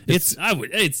will. It's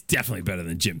definitely better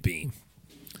than Jim Beam.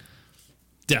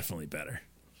 Definitely better.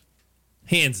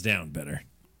 Hands down better.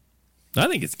 I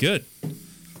think it's good.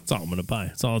 That's all I'm gonna buy.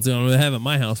 That's all I'm gonna have at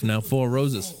my house from now. 4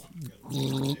 Roses.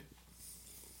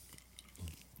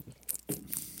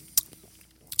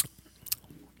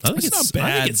 I think It's not I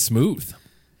bad. think it's smooth.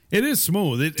 it is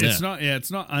smooth. It's Yeah. not. Yeah,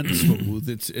 it's not unsmooth.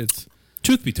 It's.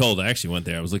 Truth be told, I actually went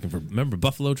there. I was looking for. Remember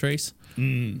Buffalo Trace? They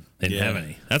didn't yeah. have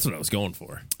any. That's what I was going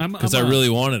for. I'm Because I a- really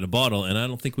wanted a bottle, and I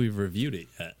don't think we've reviewed it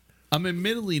yet. I'm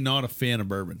admittedly not a fan of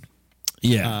bourbon,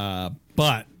 Yeah.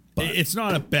 but it's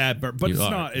not a bad bourbon. But You it's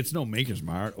are. not. It's no Maker's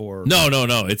Mark or No.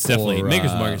 It's definitely Or,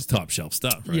 Maker's Mark is top shelf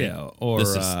stuff. Right? Yeah, or, this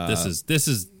is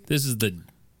the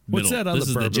what's middle. that other This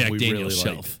is the bourbon Jack we Daniel's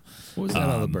really shelf. What was that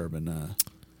other bourbon?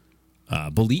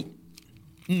 Bullet.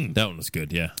 That one was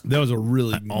good. Yeah, That was a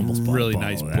really, almost bought really a bottle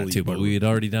nice of that Bully too. But bourbon. we had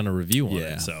already done a review on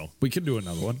Yeah. it, so We could do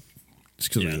another one.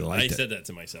 Just because we I liked it. said that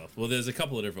to myself. Well, there's a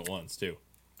couple of different ones too.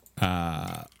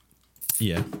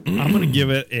 Yeah. I'm going to give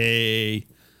it a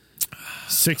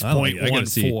 6.14.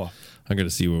 I'm gonna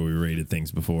see where we rated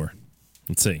things before.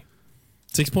 Let's see.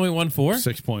 6.14?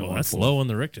 6.14. Well, that's low on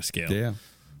the Richter scale. Yeah.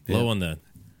 Low on the.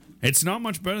 It's not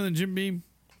much better than Jim Beam.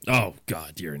 Oh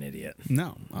God, you're an idiot.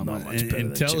 No. I'm Not an much better than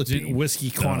intelligent Jim Beam. whiskey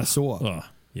connoisseur. Oh,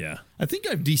 yeah. I think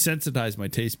I've desensitized my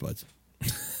taste buds.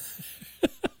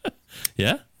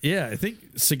 Yeah? Yeah, I think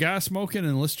cigar smoking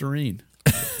and Listerine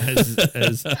has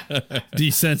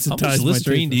desensitized How much my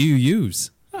Listerine do taste you use?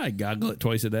 buds. I goggle it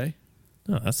twice a day.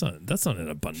 No, that's not an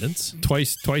abundance.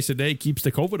 Twice a day keeps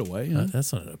the COVID away. Huh?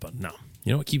 That's not an abundance. No.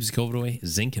 You know what keeps COVID away?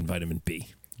 Zinc and vitamin B.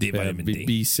 Vitamin D.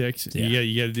 B6. Yeah.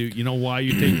 You got to do. You know why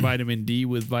you take vitamin D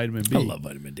with vitamin B? I love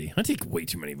vitamin D. I take way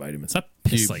too many vitamins. I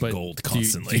piss like But gold do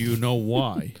constantly. you know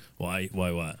why? Why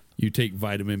what? You take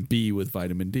vitamin B with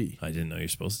vitamin D. I didn't know you're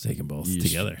supposed to take them both You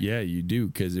together. Yeah, you do.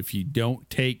 Because if you don't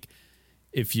take,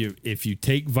 if you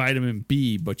take vitamin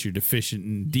B but you're deficient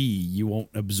in D, you won't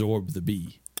absorb the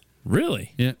B.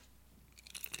 Really? Yeah.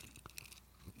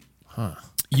 Huh.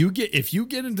 If you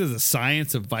get into the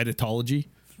science of vitology,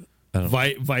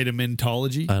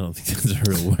 vitaminology, I don't think that's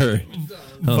a real word.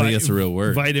 I don't think that's a real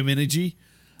word. Vitaminergy.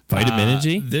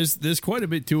 Vitaminergy? There's quite a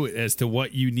bit to it as to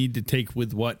what you need to take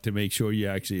with what to make sure you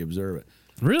actually observe it.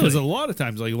 Really? Because a lot of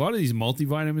times, like a lot of these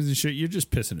multivitamins and shit, you're just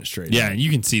pissing it straight. Yeah, out. and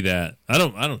you can see that. I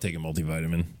don't take a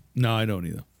multivitamin. No, I don't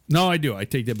either. No, I do. I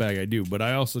take that back. I do. But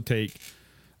I also take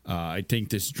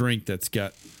this drink that's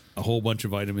got a whole bunch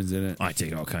of vitamins in it. I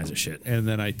take all kinds of shit. And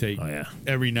then I take,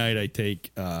 every night I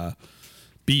take B6,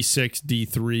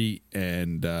 D3,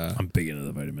 and I'm big into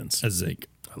the vitamins. a zinc.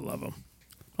 I love them.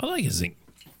 I like a zinc.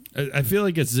 I feel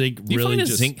like a zinc Do you really find a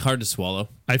just... zinc hard to swallow?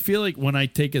 I feel like when I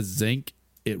take a zinc,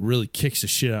 it really kicks the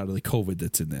shit out of the COVID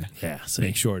that's in there. Yeah. See,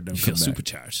 Make sure it don't you feel come back.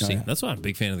 supercharged. Oh, See, yeah. that's why I'm a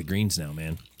big fan of the greens now,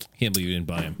 man. Can't believe you didn't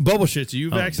buy them. Bubble shits, are you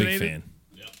I'm a vaccinated? big fan.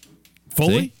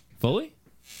 Fully? See? Fully?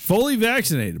 Fully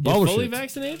vaccinated. You're Bubble fully shits.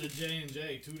 vaccinated? The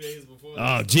J&J 2 days before.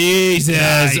 Oh, Jesus.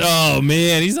 Nice. Oh,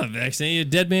 man. He's not vaccinated.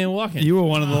 You're a dead man walking. You were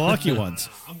one of the lucky ones.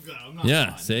 I'm good. I'm not. Yeah,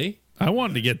 fine. see? I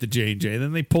wanted to get the J&J,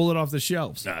 then they pull it off the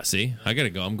shelves. See? I got to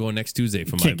go. I'm going next Tuesday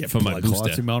for Can't get my blood clots. The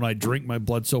booster. amount I drink, my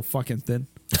blood's so fucking thin.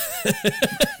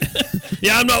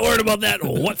 Yeah, I'm not worried about that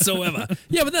whatsoever.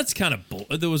 Yeah, but that's kind of bull.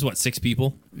 There was, 6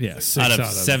 people? Yeah, 6 Out of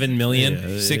 7 million?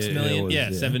 Yeah, 6 it million? was, Yeah,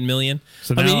 yeah. 7 million.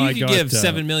 So I mean, now you I could got, give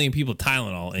 7 million people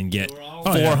Tylenol and get We're all-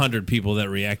 400 people that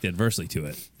react adversely to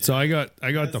it. So I got the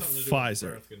Has something to do with Pfizer.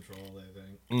 birth control, I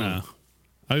think. No.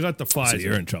 I got the So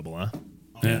you're Pfizer. in trouble, huh?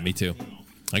 Yeah, me too.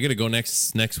 I got to go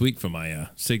next week for my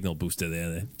signal booster there,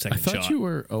 the I second thought shot. you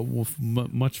were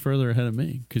much further ahead of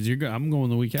me because I'm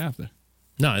going the week after.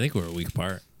 No, I think we're a week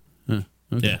apart. Huh.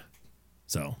 Okay. Yeah.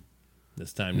 So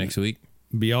this time next week.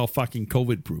 Be all fucking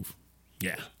COVID proof.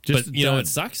 Yeah. Just but you know done. what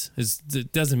sucks?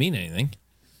 It doesn't mean anything.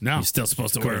 No. You're still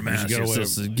supposed to wear a You mask. gotta You're wear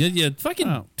supposed to- yeah, fucking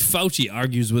Oh. Fauci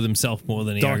argues with himself more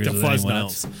than he Dr. argues with anyone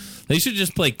Fuznuts. else. They should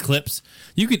just play clips.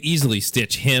 You could easily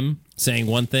stitch him saying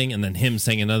one thing and then him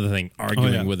saying another thing,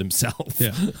 arguing yeah. with himself.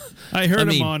 Yeah, I heard I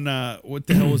mean- him on what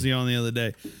the hell was he on the other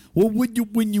day? Well, when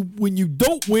you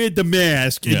don't wear the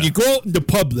mask and Yeah. you go out in the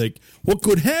public, what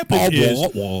could happen is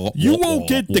you won't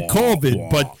get the COVID,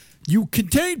 but you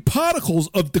contain particles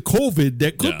of the COVID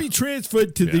that could Yeah. be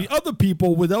transferred to the Yeah. other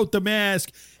people without the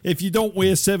mask if you don't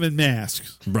wear 7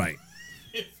 masks. Right.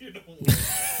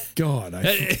 God,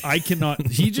 I cannot.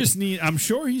 He just I'm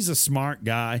sure he's a smart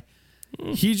guy.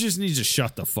 He just needs to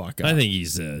shut the fuck up. I think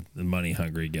he's the money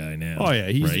hungry guy now. Oh yeah,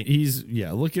 right? he's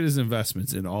look at his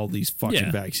investments in all these fucking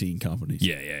Yeah. vaccine companies.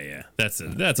 Yeah. That's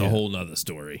a whole nother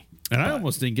story. And I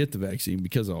almost didn't get the vaccine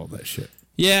because of all that shit.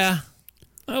 Yeah.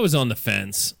 I was on the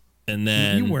fence. And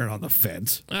then You weren't on the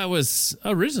fence. I was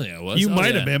originally. I was. You Oh, might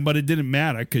yeah. have been, but it didn't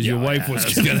matter because Yeah, your wife yeah, was I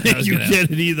was going to gonna- I make was you gonna-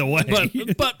 get it either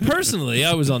way. But personally,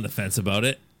 I was on the fence about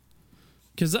it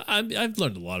because I've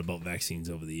learned a lot about vaccines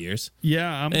over the years.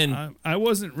 yeah, And- I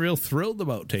wasn't real thrilled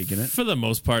about taking it. For the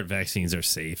most part, vaccines are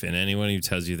safe, and anyone who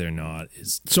tells you they're not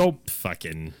is So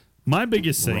fucking my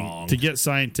biggest thing, Wrong. to get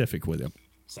scientific with him,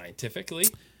 scientifically.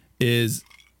 is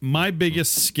my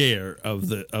biggest scare of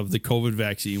the COVID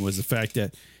vaccine was the fact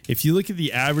that if you look at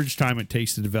the average time it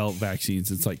takes to develop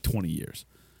vaccines, it's like 20 years.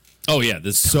 Oh yeah,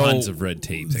 there's So tons of red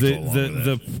tape that go along with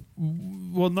it.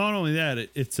 Well, not only that,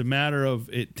 it's a matter of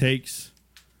it takes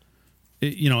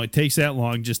that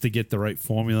long just to get the right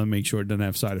formula and make sure it doesn't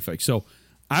have side effects. So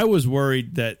I was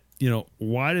worried that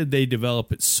why did they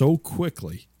develop it so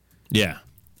quickly? Yeah,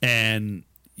 and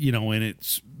and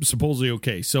it's supposedly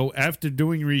okay. So after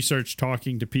doing research,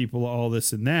 talking to people, all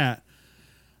this and that,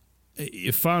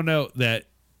 you found out that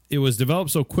it was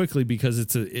developed so quickly because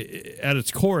at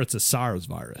its core it's a SARS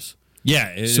virus. Yeah,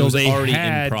 it So was they already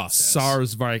had in process.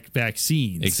 SARS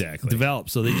vaccines Exactly.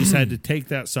 developed. So they just had to take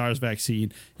that SARS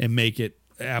vaccine and make it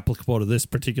applicable to this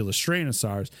particular strain of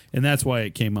SARS, and that's why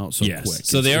it came out so Yes. quick.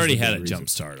 So they It's already the had a big reason. jump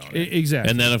start on it. Exactly.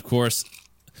 And then, of course,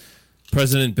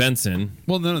 President Benson.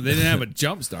 Well, no, they didn't have a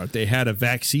jump start. They had a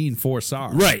vaccine for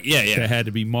SARS. Right, yeah, yeah. That had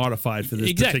to be modified for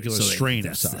this particular So strain of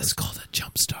that's SARS. called a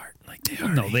jump start. Like they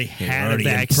No, they had a already in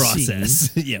vaccine.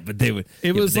 process. Yeah, but they would.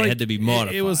 It was they like had to be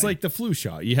modified. It was like the flu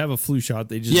shot. You have a flu shot.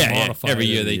 They just yeah. modify Every it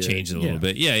year they change it a little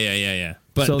bit. Yeah.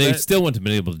 But So they that- still wouldn't have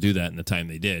been able to do that in the time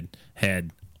they did.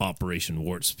 Had Operation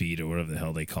Warp Speed or whatever the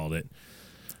hell they called it.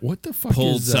 What the fuck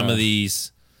Pulled is some of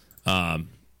these,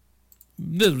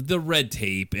 the red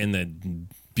tape and the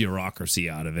bureaucracy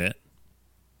out of it.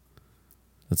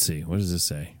 Let's see. What does this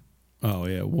say? Oh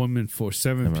yeah, woman for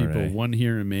 7 MRA. people, one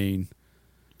here in Maine.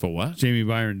 For what? Jamie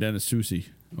Byron, Dennis Soucy,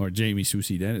 or Jamie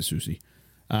Soucy, Dennis Soucy.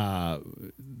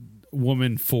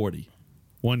 Woman 40,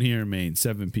 one here in Maine,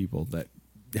 7 people that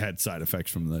had side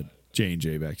effects from the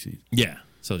J&J vaccine. Yeah.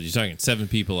 So you're talking 7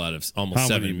 people out of almost How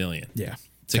 7 many? million. Yeah,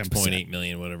 6.8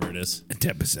 million, whatever it is.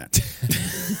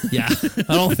 10%. Yeah.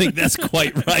 I don't think that's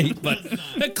quite right,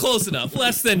 but close enough.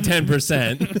 Less than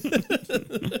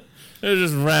 10%. They're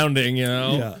just rounding,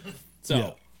 Yeah. So,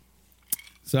 Yeah.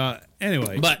 So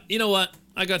anyway, but you know what?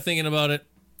 I got thinking about it.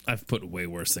 I've put way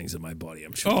worse things in my body,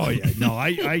 I'm sure. oh yeah, no,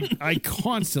 I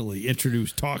constantly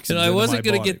introduce toxins. I into wasn't my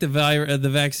going to body. get the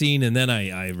vaccine, and then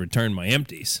I returned my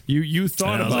empties. You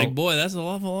thought And I was about like, boy, that's an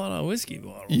awful lot of whiskey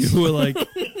bottles. you were like,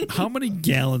 how many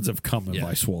gallons of cum have Yeah.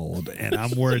 I swallowed? And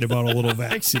I'm worried about a little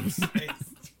vaccine.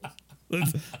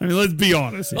 Let's be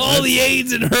honest. Here. All the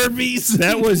AIDS and herpes.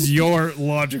 That was your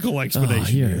logical explanation.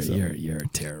 here, so. you're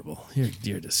terrible.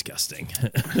 You're disgusting.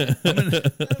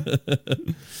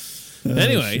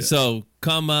 Anyway, so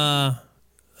come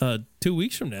 2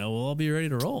 weeks from now, we'll all be ready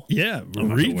to roll. Yeah, not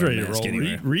gonna Reed's wear a ready to mask roll.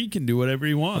 anywhere. Reed can do whatever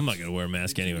he wants. I'm not gonna wear a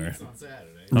mask anywhere. On Saturday.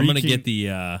 I'm Reed gonna can- get the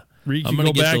Reed I'm can gonna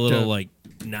go get back the little to- like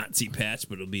Nazi patch,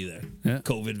 but it'll be the Yeah.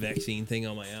 COVID vaccine thing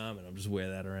on my arm, and I'll just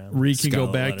wear that around. Reed can go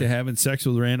Scarlet back letter. to having sex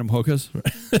with random hookers.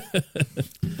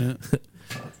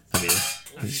 I mean,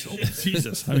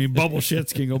 Jesus. I mean, bubble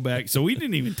shits can go back. So we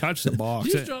didn't even touch the box.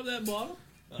 did you just drop that bottle?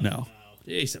 No.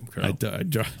 Jeez, I'm I,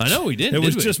 crow. I know we did. It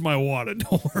was we? just my water.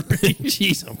 Don't worry.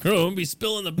 Jeez, I'm crow. I'm be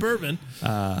spilling the bourbon.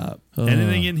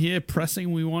 Anything in here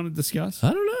pressing we want to discuss?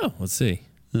 I don't know. Let's see.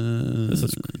 This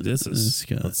is.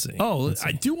 Let's see. Oh, Let's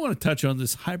I see. do want to touch on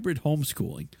this hybrid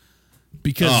homeschooling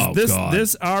because Oh, God.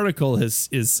 this article is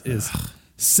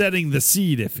setting the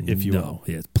seed, if you will. No,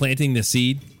 yeah, planting the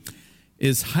seed.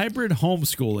 Is hybrid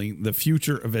homeschooling the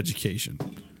future of education?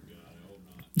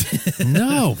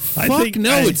 No, fuck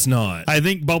no, it's not. I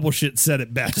think Bubble Shit said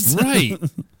it best. Right.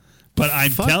 But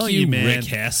I'm Fuck telling you, man. Rick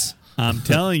Hess. I'm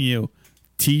telling you,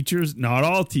 teachers, not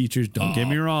all teachers, don't get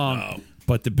me wrong, no.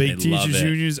 but the big They love teachers it.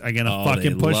 unions are going to Oh,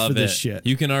 fucking they push love for this it. shit.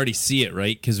 You can already see it,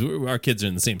 right? Because our kids are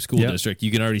in the same school Yep. district.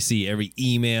 You can already see every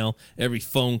email, every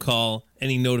phone call,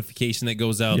 any notification that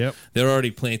goes out. Yep. They're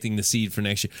already planting the seed for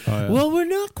next year. Oh, yeah. Well, we're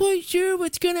not quite sure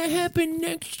what's going to happen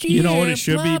next year. You know what? It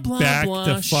should Blah, be blah, back blah.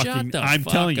 to Shut fucking. the I'm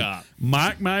fuck telling you, up.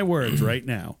 mark my words right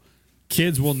now.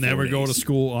 Kids will never go to days.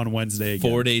 school on Wednesday again.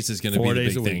 4 days is going to be 4 the days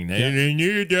big a week. thing. Yeah. They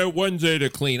need that Wednesday to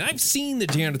clean. I've seen the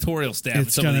janitorial staff at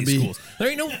It's some of gonna these be- schools. There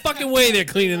ain't no fucking way they're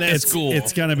cleaning that school.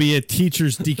 It's going to be a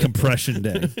teacher's decompression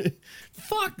day.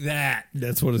 Fuck that.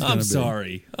 That's what it's going I'm to be.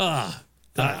 sorry.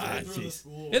 Jeez.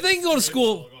 If they can go to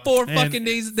school 4 And- fucking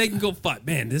days, they can go fuck.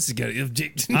 Man, this is gonna.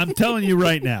 I'm telling you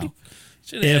right now,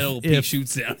 Should have had if- old pea if-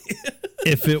 shoots down here.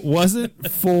 if it wasn't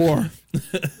for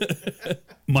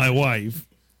my wife,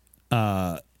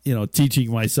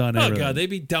 teaching my son, Oh everything, god, they'd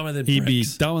be dumber than he'd be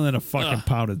bricks. dumber than a fucking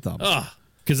pounded thumb. Ugh.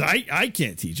 Because I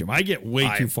can't teach him. I get way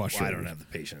too frustrated. I don't have the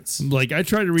patience. Like I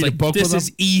try to read a Like, book this with is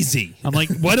him. easy. I'm like,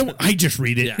 why don't I just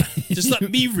read it? Yeah, just let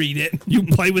me read it. You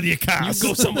play with your You cars.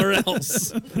 go somewhere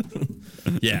else.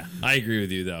 Yeah, I agree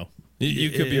with you though.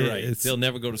 You could be right. It's- They'll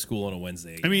never go to school on a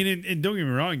Wednesday. I mean, and don't get me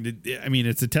wrong. I mean,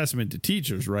 it's a testament to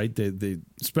teachers, right? The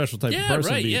special type of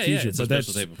person to be a teacher. It's a but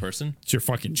special that's type of person. it's your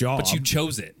fucking job. But you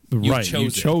chose it. Right, you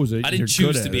chose it, I you're didn't good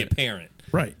choose to at be it. a parent.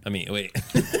 right. I mean, wait.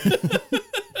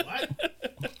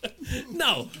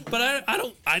 No, but I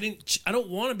don't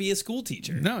want to be a school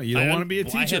teacher. No, you don't wanna be a I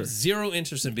teacher. have zero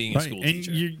interest in being a Right. school And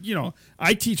teacher.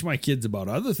 I teach my kids about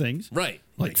other things, Right.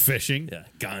 like fishing, Yeah,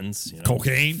 guns,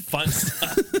 cocaine. fun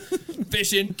stuff.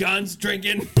 fishing, guns,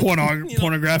 drinking,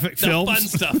 Pornographic the fun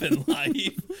films. stuff in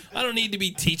life. I don't need to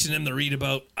be teaching them to read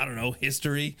about, I don't know,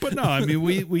 history. But no, I mean,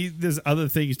 we there's other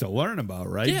things to learn about,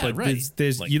 right? Yeah, but right.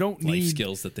 there's Like you don't life need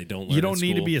skills that they don't learn You don't in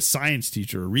need to school. be a science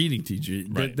teacher or a reading teacher.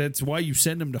 Right. That's why you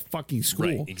send them to fucking school.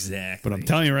 Right, exactly. But I'm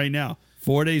telling you right now,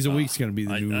 4 days a week is going to be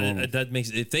the new normal. that makes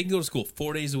if they can go to school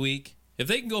 4 days a week, if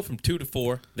they can go from 2 to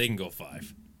 4, they can go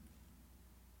 5.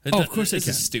 Of course they This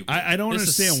can. is stupid. I don't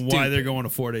This is understand why they're stupid. going to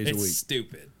 4 days It's a week.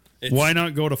 stupid. It's Why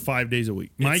not go to 5 days a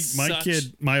week? My It's my such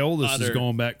kid, my oldest, is utter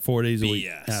going back 4 days a week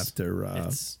BS. after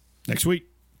It's- next week.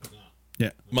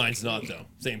 Yeah. Mine's not though.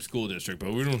 Same school district,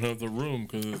 but we don't have the room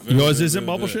because Yours isn't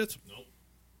bubble shits? Nope.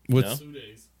 What's, 2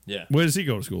 days. Yeah, Where does he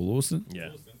go to school? Lewiston? yeah,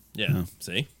 yeah.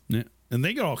 See, Yeah. And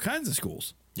they got all kinds of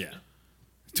schools. yeah,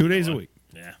 2 days a week.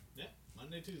 yeah. Yeah,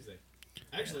 Monday, Tuesday.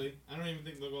 Actually, I don't even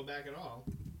think they'll go back at all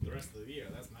the rest of the year.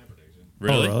 That's my prediction.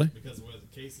 Really? Oh, really? Because where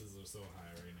the cases are so high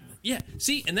right now. Yeah.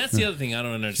 See, and that's the other thing I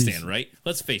don't understand. Right?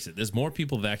 Let's face it. There's more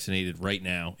people vaccinated right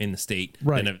now in the state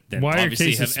Right. than Why are obviously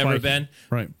cases have ever spiking? been.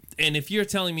 Right. And if you're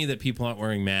telling me that people aren't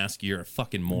wearing masks, you're a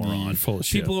fucking moron. You're full of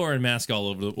shit. People are wearing masks all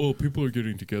over the. Oh, people are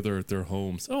getting together at their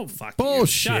homes. Oh, fuck you.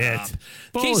 Bullshit. Shut up.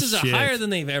 Cases are Bullshit. higher than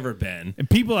they've ever been. And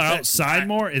people are That- outside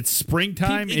more. It's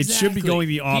springtime. It should be Exactly. going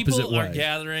the opposite people way. Are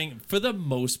gathering for the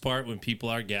most part when people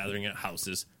are gathering at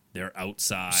houses. They're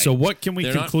outside. So what can we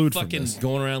They're conclude not from fucking this?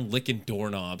 going around licking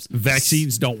doorknobs.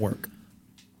 Vaccines don't work.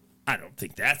 I don't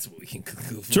think that's what we can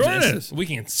conclude from Sure it this. is. We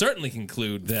can certainly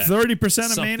conclude that 30%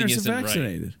 of something Mainers are isn't right.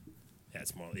 vaccinated. Yeah,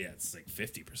 it's more. Yeah, it's like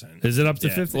 50%. Is it up to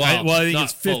Yeah. 50? Well, I think not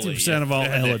it's 50% of all fully.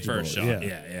 They had that eligible. first shot.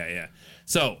 Yeah.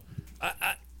 So,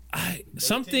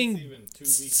 something even 2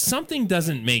 weeks something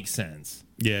doesn't make sense.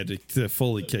 Yeah, to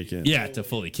fully kick in. Yeah, to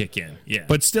fully kick in. Yeah,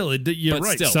 But still, you're But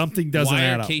right. still, Something doesn't why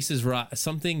add are up. cases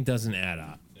something doesn't add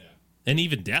up, Yeah. and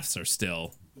even deaths are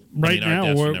still Right our now,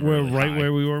 deaths are we're never really right high.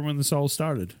 where we were when this all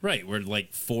started. Right, we're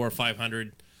like 400 or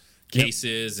 500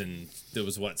 cases, and there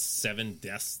was 7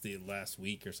 deaths the last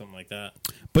week or something like that.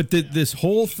 But this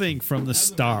whole thing from the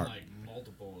Hasn't start. been, like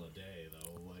multiple a day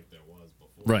though, like there was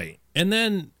before. Right, and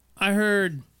then I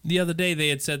heard the other day they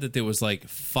had said that there was like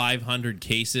 500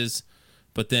 cases,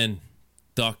 but then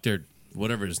Dr.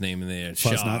 whatever his name in there,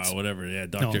 Shaw Fuzznuts? or whatever, yeah,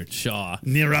 Dr. No. Shaw.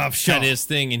 Nirav Shah. Had his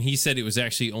thing, and he said it was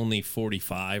actually only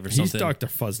 45 or He's something. Dr.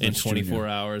 Fuzznuts in 24 Jr..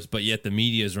 hours, but yet the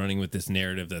media is running with this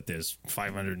narrative that there's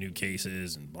 500 new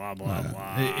cases and blah blah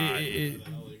blah.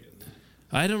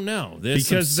 I don't know. There's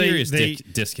because some serious they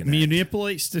disconnect.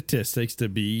 manipulate statistics to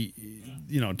be,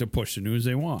 to push the news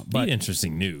they want. But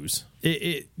interesting news.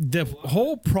 the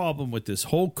whole problem with this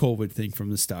whole COVID thing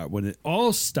from the start, when it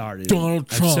all started, Donald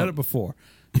I've Trump. said it before.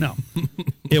 No,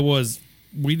 it was,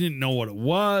 we didn't know what it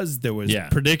was. There was Yeah.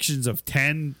 predictions of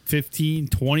 10, 15,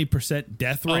 20%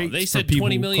 death Oh, rates. they for said people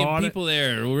 20 who million caught it. people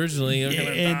there originally are going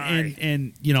to die.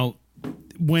 And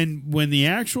when the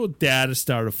actual data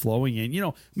started flowing in,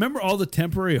 remember all the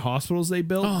temporary hospitals they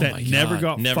built Oh that my never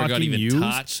God. got fucking even used?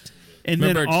 touched. And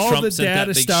Remember then all Trump the sent that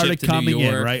data big started ship to New coming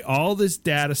in, York? right? All this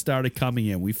data started coming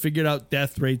in. We figured out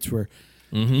death rates were,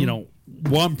 Mm-hmm.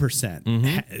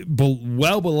 1%,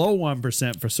 well below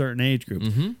 1% for certain age groups.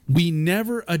 Mm-hmm. We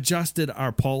never adjusted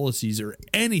our policies or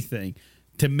anything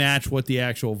to match what the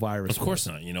actual virus was. Of course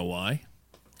not. You know why?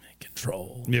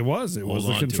 Control. It was. It was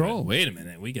Hold the on to control. it. Wait a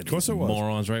minute. We get course these it was.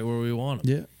 morons right where we want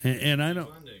them. Yeah. And I don't.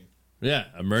 Funding. Yeah,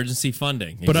 emergency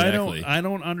funding. But Exactly. I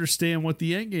don't understand what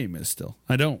the end game is still.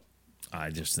 I don't. I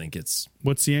just think it's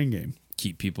What's the end game?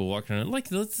 keep people walking around. Like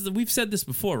we've said this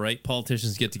before, right?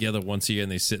 Politicians get together once a year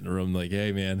and they sit in a room like,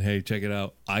 hey, man, hey, check it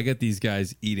out. I got these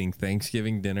guys eating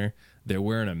Thanksgiving dinner. They're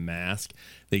wearing a mask.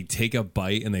 They take a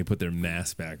bite and they put their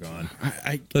mask back on.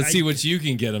 Let's see what you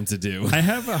can get them to do. I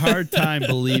have a hard time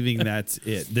believing that's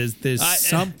it. There's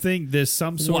something. There's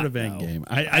some sort What of end now? game.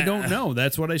 I don't know.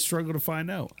 That's what I struggle to find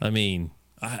out. I mean,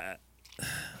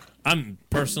 I'm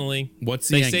personally. What's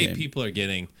the they end say game? people are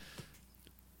getting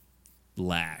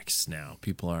lax now.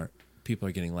 People are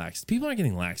getting lax. People aren't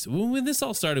getting lax. When this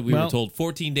all started, we were told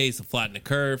 14 days to flatten the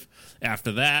curve.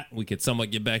 After that, we could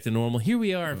somewhat get back to normal. Here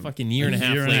we are, a fucking year and a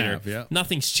half later. yeah.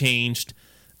 Nothing's changed,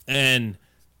 and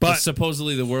But-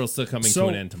 supposedly the world's still coming to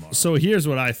an end tomorrow. So here's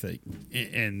what I think,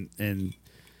 and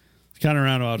it's kind of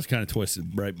roundabout, it's kind of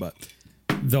twisted, right? But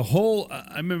the whole,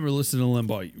 I remember listening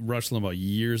to Rush Limbaugh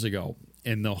years ago,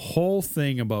 and the whole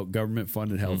thing about government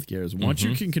funded healthcare is once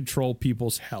you can control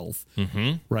people's health,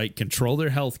 right? Control their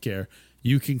healthcare.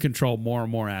 You can control more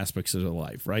and more aspects of their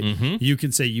life, right? You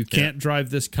can say you can't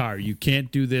drive this car, you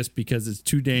can't do this because it's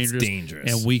too dangerous,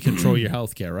 dangerous. and we control your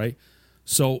healthcare, right?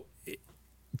 So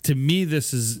to me,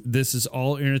 this is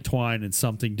all intertwined and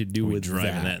something to do We're with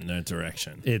driving that in that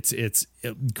direction. It's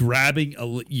grabbing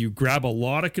you grab a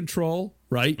lot of control,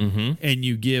 right? And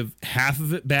you give half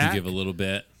of it back. You give a little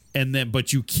bit. And then,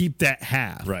 but you keep that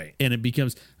half, right? And it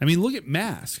becomes. I mean, look at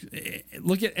masks.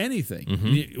 Look at anything.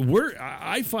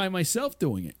 I find myself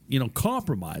doing it.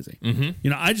 Compromising.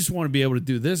 I just want to be able to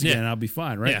do this again. And I'll be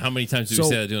fine, right? Yeah. How many times do we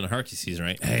say that during the hockey season,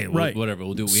 right? Hey, right. Whatever.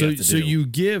 We'll do what we have to do. So you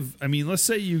give. I mean, let's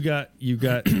say you got.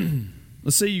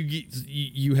 Let's say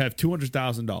you have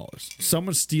 $200,000.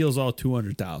 Someone steals all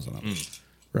 200,000 of it,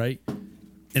 right?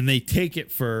 And they take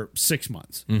it for 6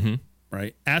 months.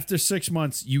 Right after 6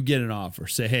 months, you get an offer.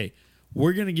 Say, hey,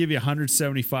 we're going to give you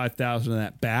 175,000 of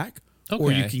that back,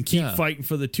 or you can keep fighting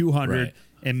for the 200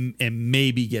 and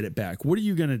maybe get it back. What are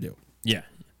you going to do? Yeah,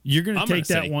 you're going to take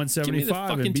that 175 give me the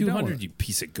fucking and be 200, you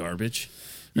piece of garbage.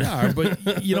 Yeah,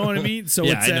 but you know what I mean. So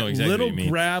Yeah, it's I know that exactly little what you mean.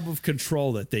 grab of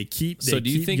control that they keep. So do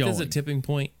you think going. there's a tipping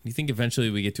point? Do you think eventually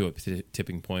we get to a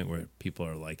tipping point where people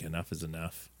are like, enough is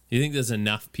enough? You think there's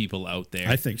enough people out there?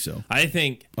 I think so. I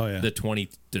think the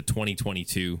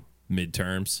 2022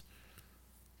 midterms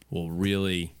will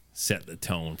really set the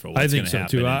tone for what's going to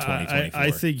happen in 2024.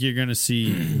 I think you're going to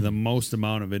see the most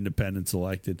amount of independents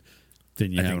elected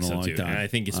than you have in a long time. And I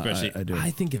think especially,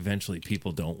 I think eventually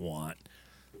people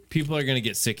are going to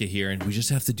get sick of hearing, we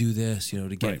just have to do this,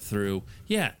 to get through.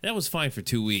 Yeah, that was fine for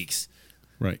 2 weeks.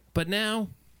 Right. But now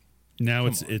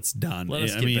it's done. Let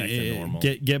us get back to normal.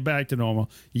 Get back to normal.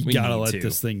 You got to let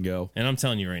this thing go. And I'm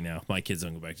telling you right now, if my kids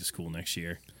don't go back to school next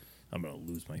year, I'm going to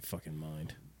lose my fucking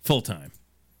mind. Full time.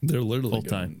 They're literally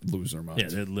going to lose their minds. Yeah,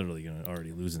 they're literally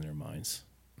already losing their minds.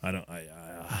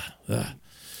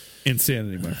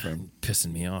 Insanity, my friend.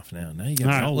 Pissing me off now. Now you got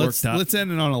me all worked up. Let's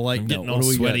end it on a light note. All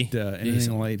sweaty.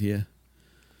 Anything light here?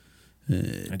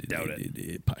 I doubt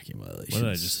it. Parking violations. What did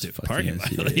I just do? Parking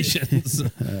violations.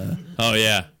 Oh,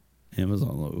 yeah.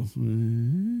 Amazon low.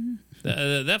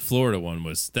 That Florida one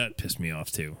that pissed me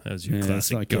off too. That was your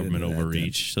classic government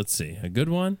overreach. Let's see. A good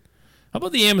one? How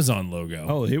about the Amazon logo?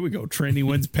 Oh, here we go. Tranny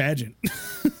wins pageant.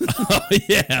 Oh,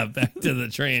 yeah. Back to the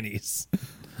trannies.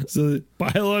 So the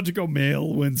biological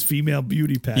male wins female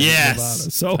beauty pageant. Yes.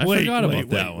 Nevada. So I forgot about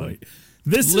that one.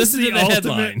 This Listen is to the ultimate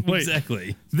headline. wait,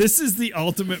 Exactly. This is the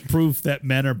ultimate proof that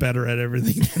men are better at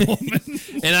everything than women.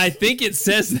 And I think it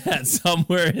says that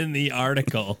somewhere in the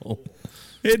article.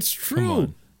 It's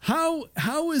true.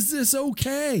 How is this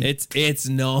okay? It's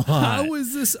not. How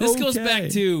is this okay? This goes back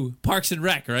to Parks and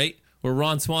Rec, right? Where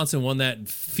Ron Swanson won that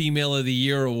Female of the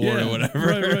Year award or whatever.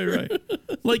 Right.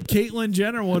 Like Caitlyn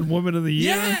Jenner won Woman of the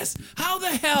Year. Yes. How the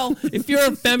hell, if you're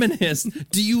a feminist,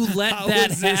 do you let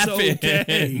that happen?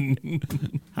 Okay?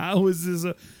 How is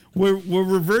this? We're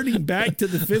reverting back to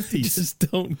the 50s.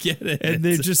 Just don't get it. And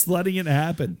they're just letting it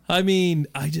happen. I mean,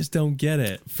 I just don't get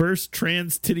it. First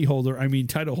trans title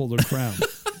holder crown.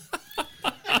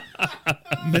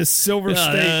 Miss Silver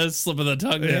State. Slip of the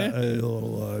tongue Yeah, there. a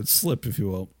little slip, if you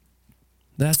will.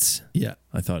 That's, yeah.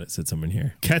 I thought it said someone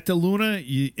here.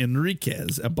 Cataluna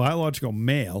Enriquez, a biological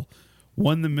male,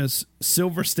 won the Miss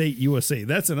Silver State USA.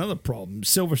 That's another problem.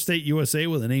 Silver State USA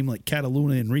with a name like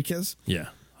Cataluna Enriquez. Yeah.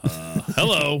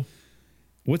 Hello.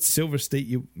 What's Silver State?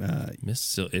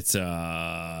 It's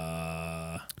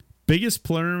biggest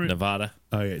preliminary Nevada.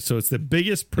 Okay, so it's the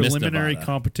biggest preliminary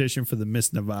competition for the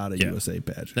Miss Nevada USA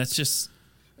pageant. That's just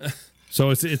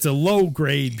so it's a low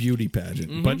grade beauty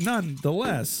pageant, but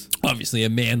nonetheless, obviously a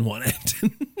man won it.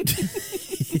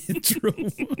 True.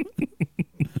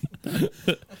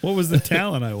 What was the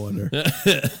talent, I wonder?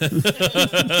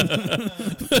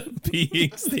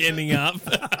 Being standing up.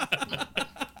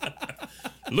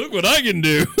 Look what I can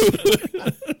do.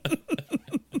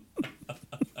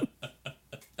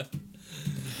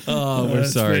 Oh, we're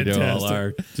sorry to all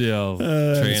our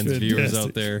trans viewers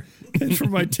out there. And for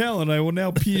my talent, I will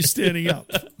now pee standing up.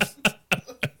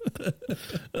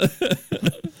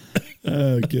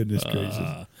 Oh, goodness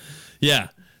gracious. Yeah.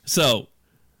 So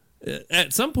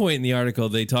at some point in the article,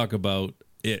 they talk about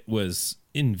it was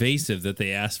invasive that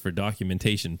they asked for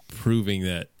documentation proving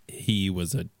that he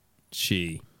was a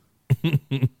she.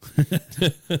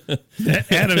 That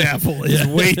Adam apple is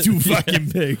way too fucking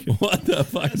big. What the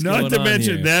fuck's Not going to on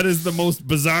mention, here? that is the most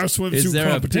bizarre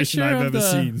swimsuit competition I've ever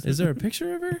seen. Is there a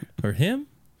picture of her or him?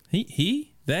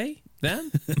 He, they,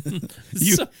 them?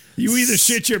 You either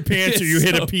shit your pants or you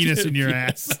hit a penis in your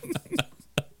ass.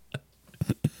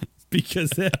 Because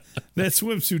that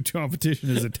swimsuit competition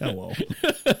is a tell-all.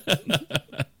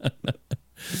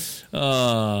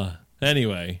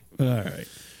 Anyway. All right.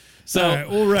 So All right,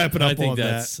 we'll wrap it I up think on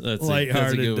that's that a good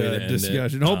lighthearted way to end it.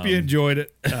 discussion. Hope you enjoyed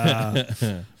it.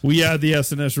 We are the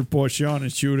SNS Report. Sean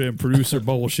and Shooter and producer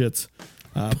Bullshits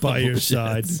by your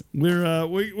side. We're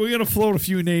gonna float a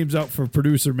few names out for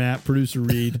producer Matt, producer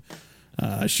Reed,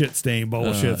 shit stain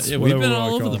bullshits. Yeah, we've whatever been we all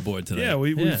wanna over call the it. board today. Yeah,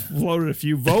 we've floated a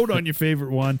few. Vote on your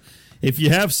favorite one. If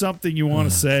you have something you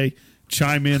want to say,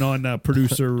 chime in on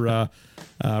producer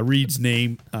Reed's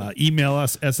name. Email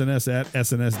us sns at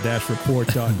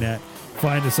sns-report.net.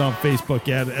 Find us on Facebook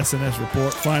at SNS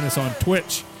Report. Find us on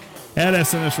Twitch at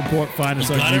SNS Report. Find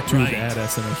us on got it YouTube right. at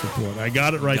SNS Report. I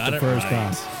got it right Got the it first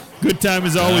right. time. Good time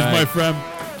as always, All my right. friend.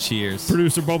 Cheers.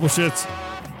 Producer Bubbleshits.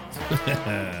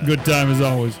 Good time as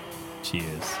always.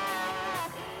 Cheers.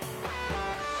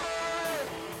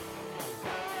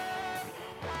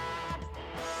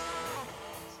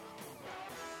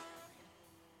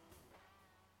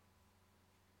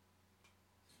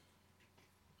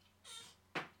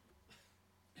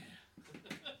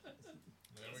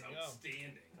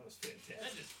 Outstanding. That was fantastic.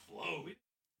 That just flowed.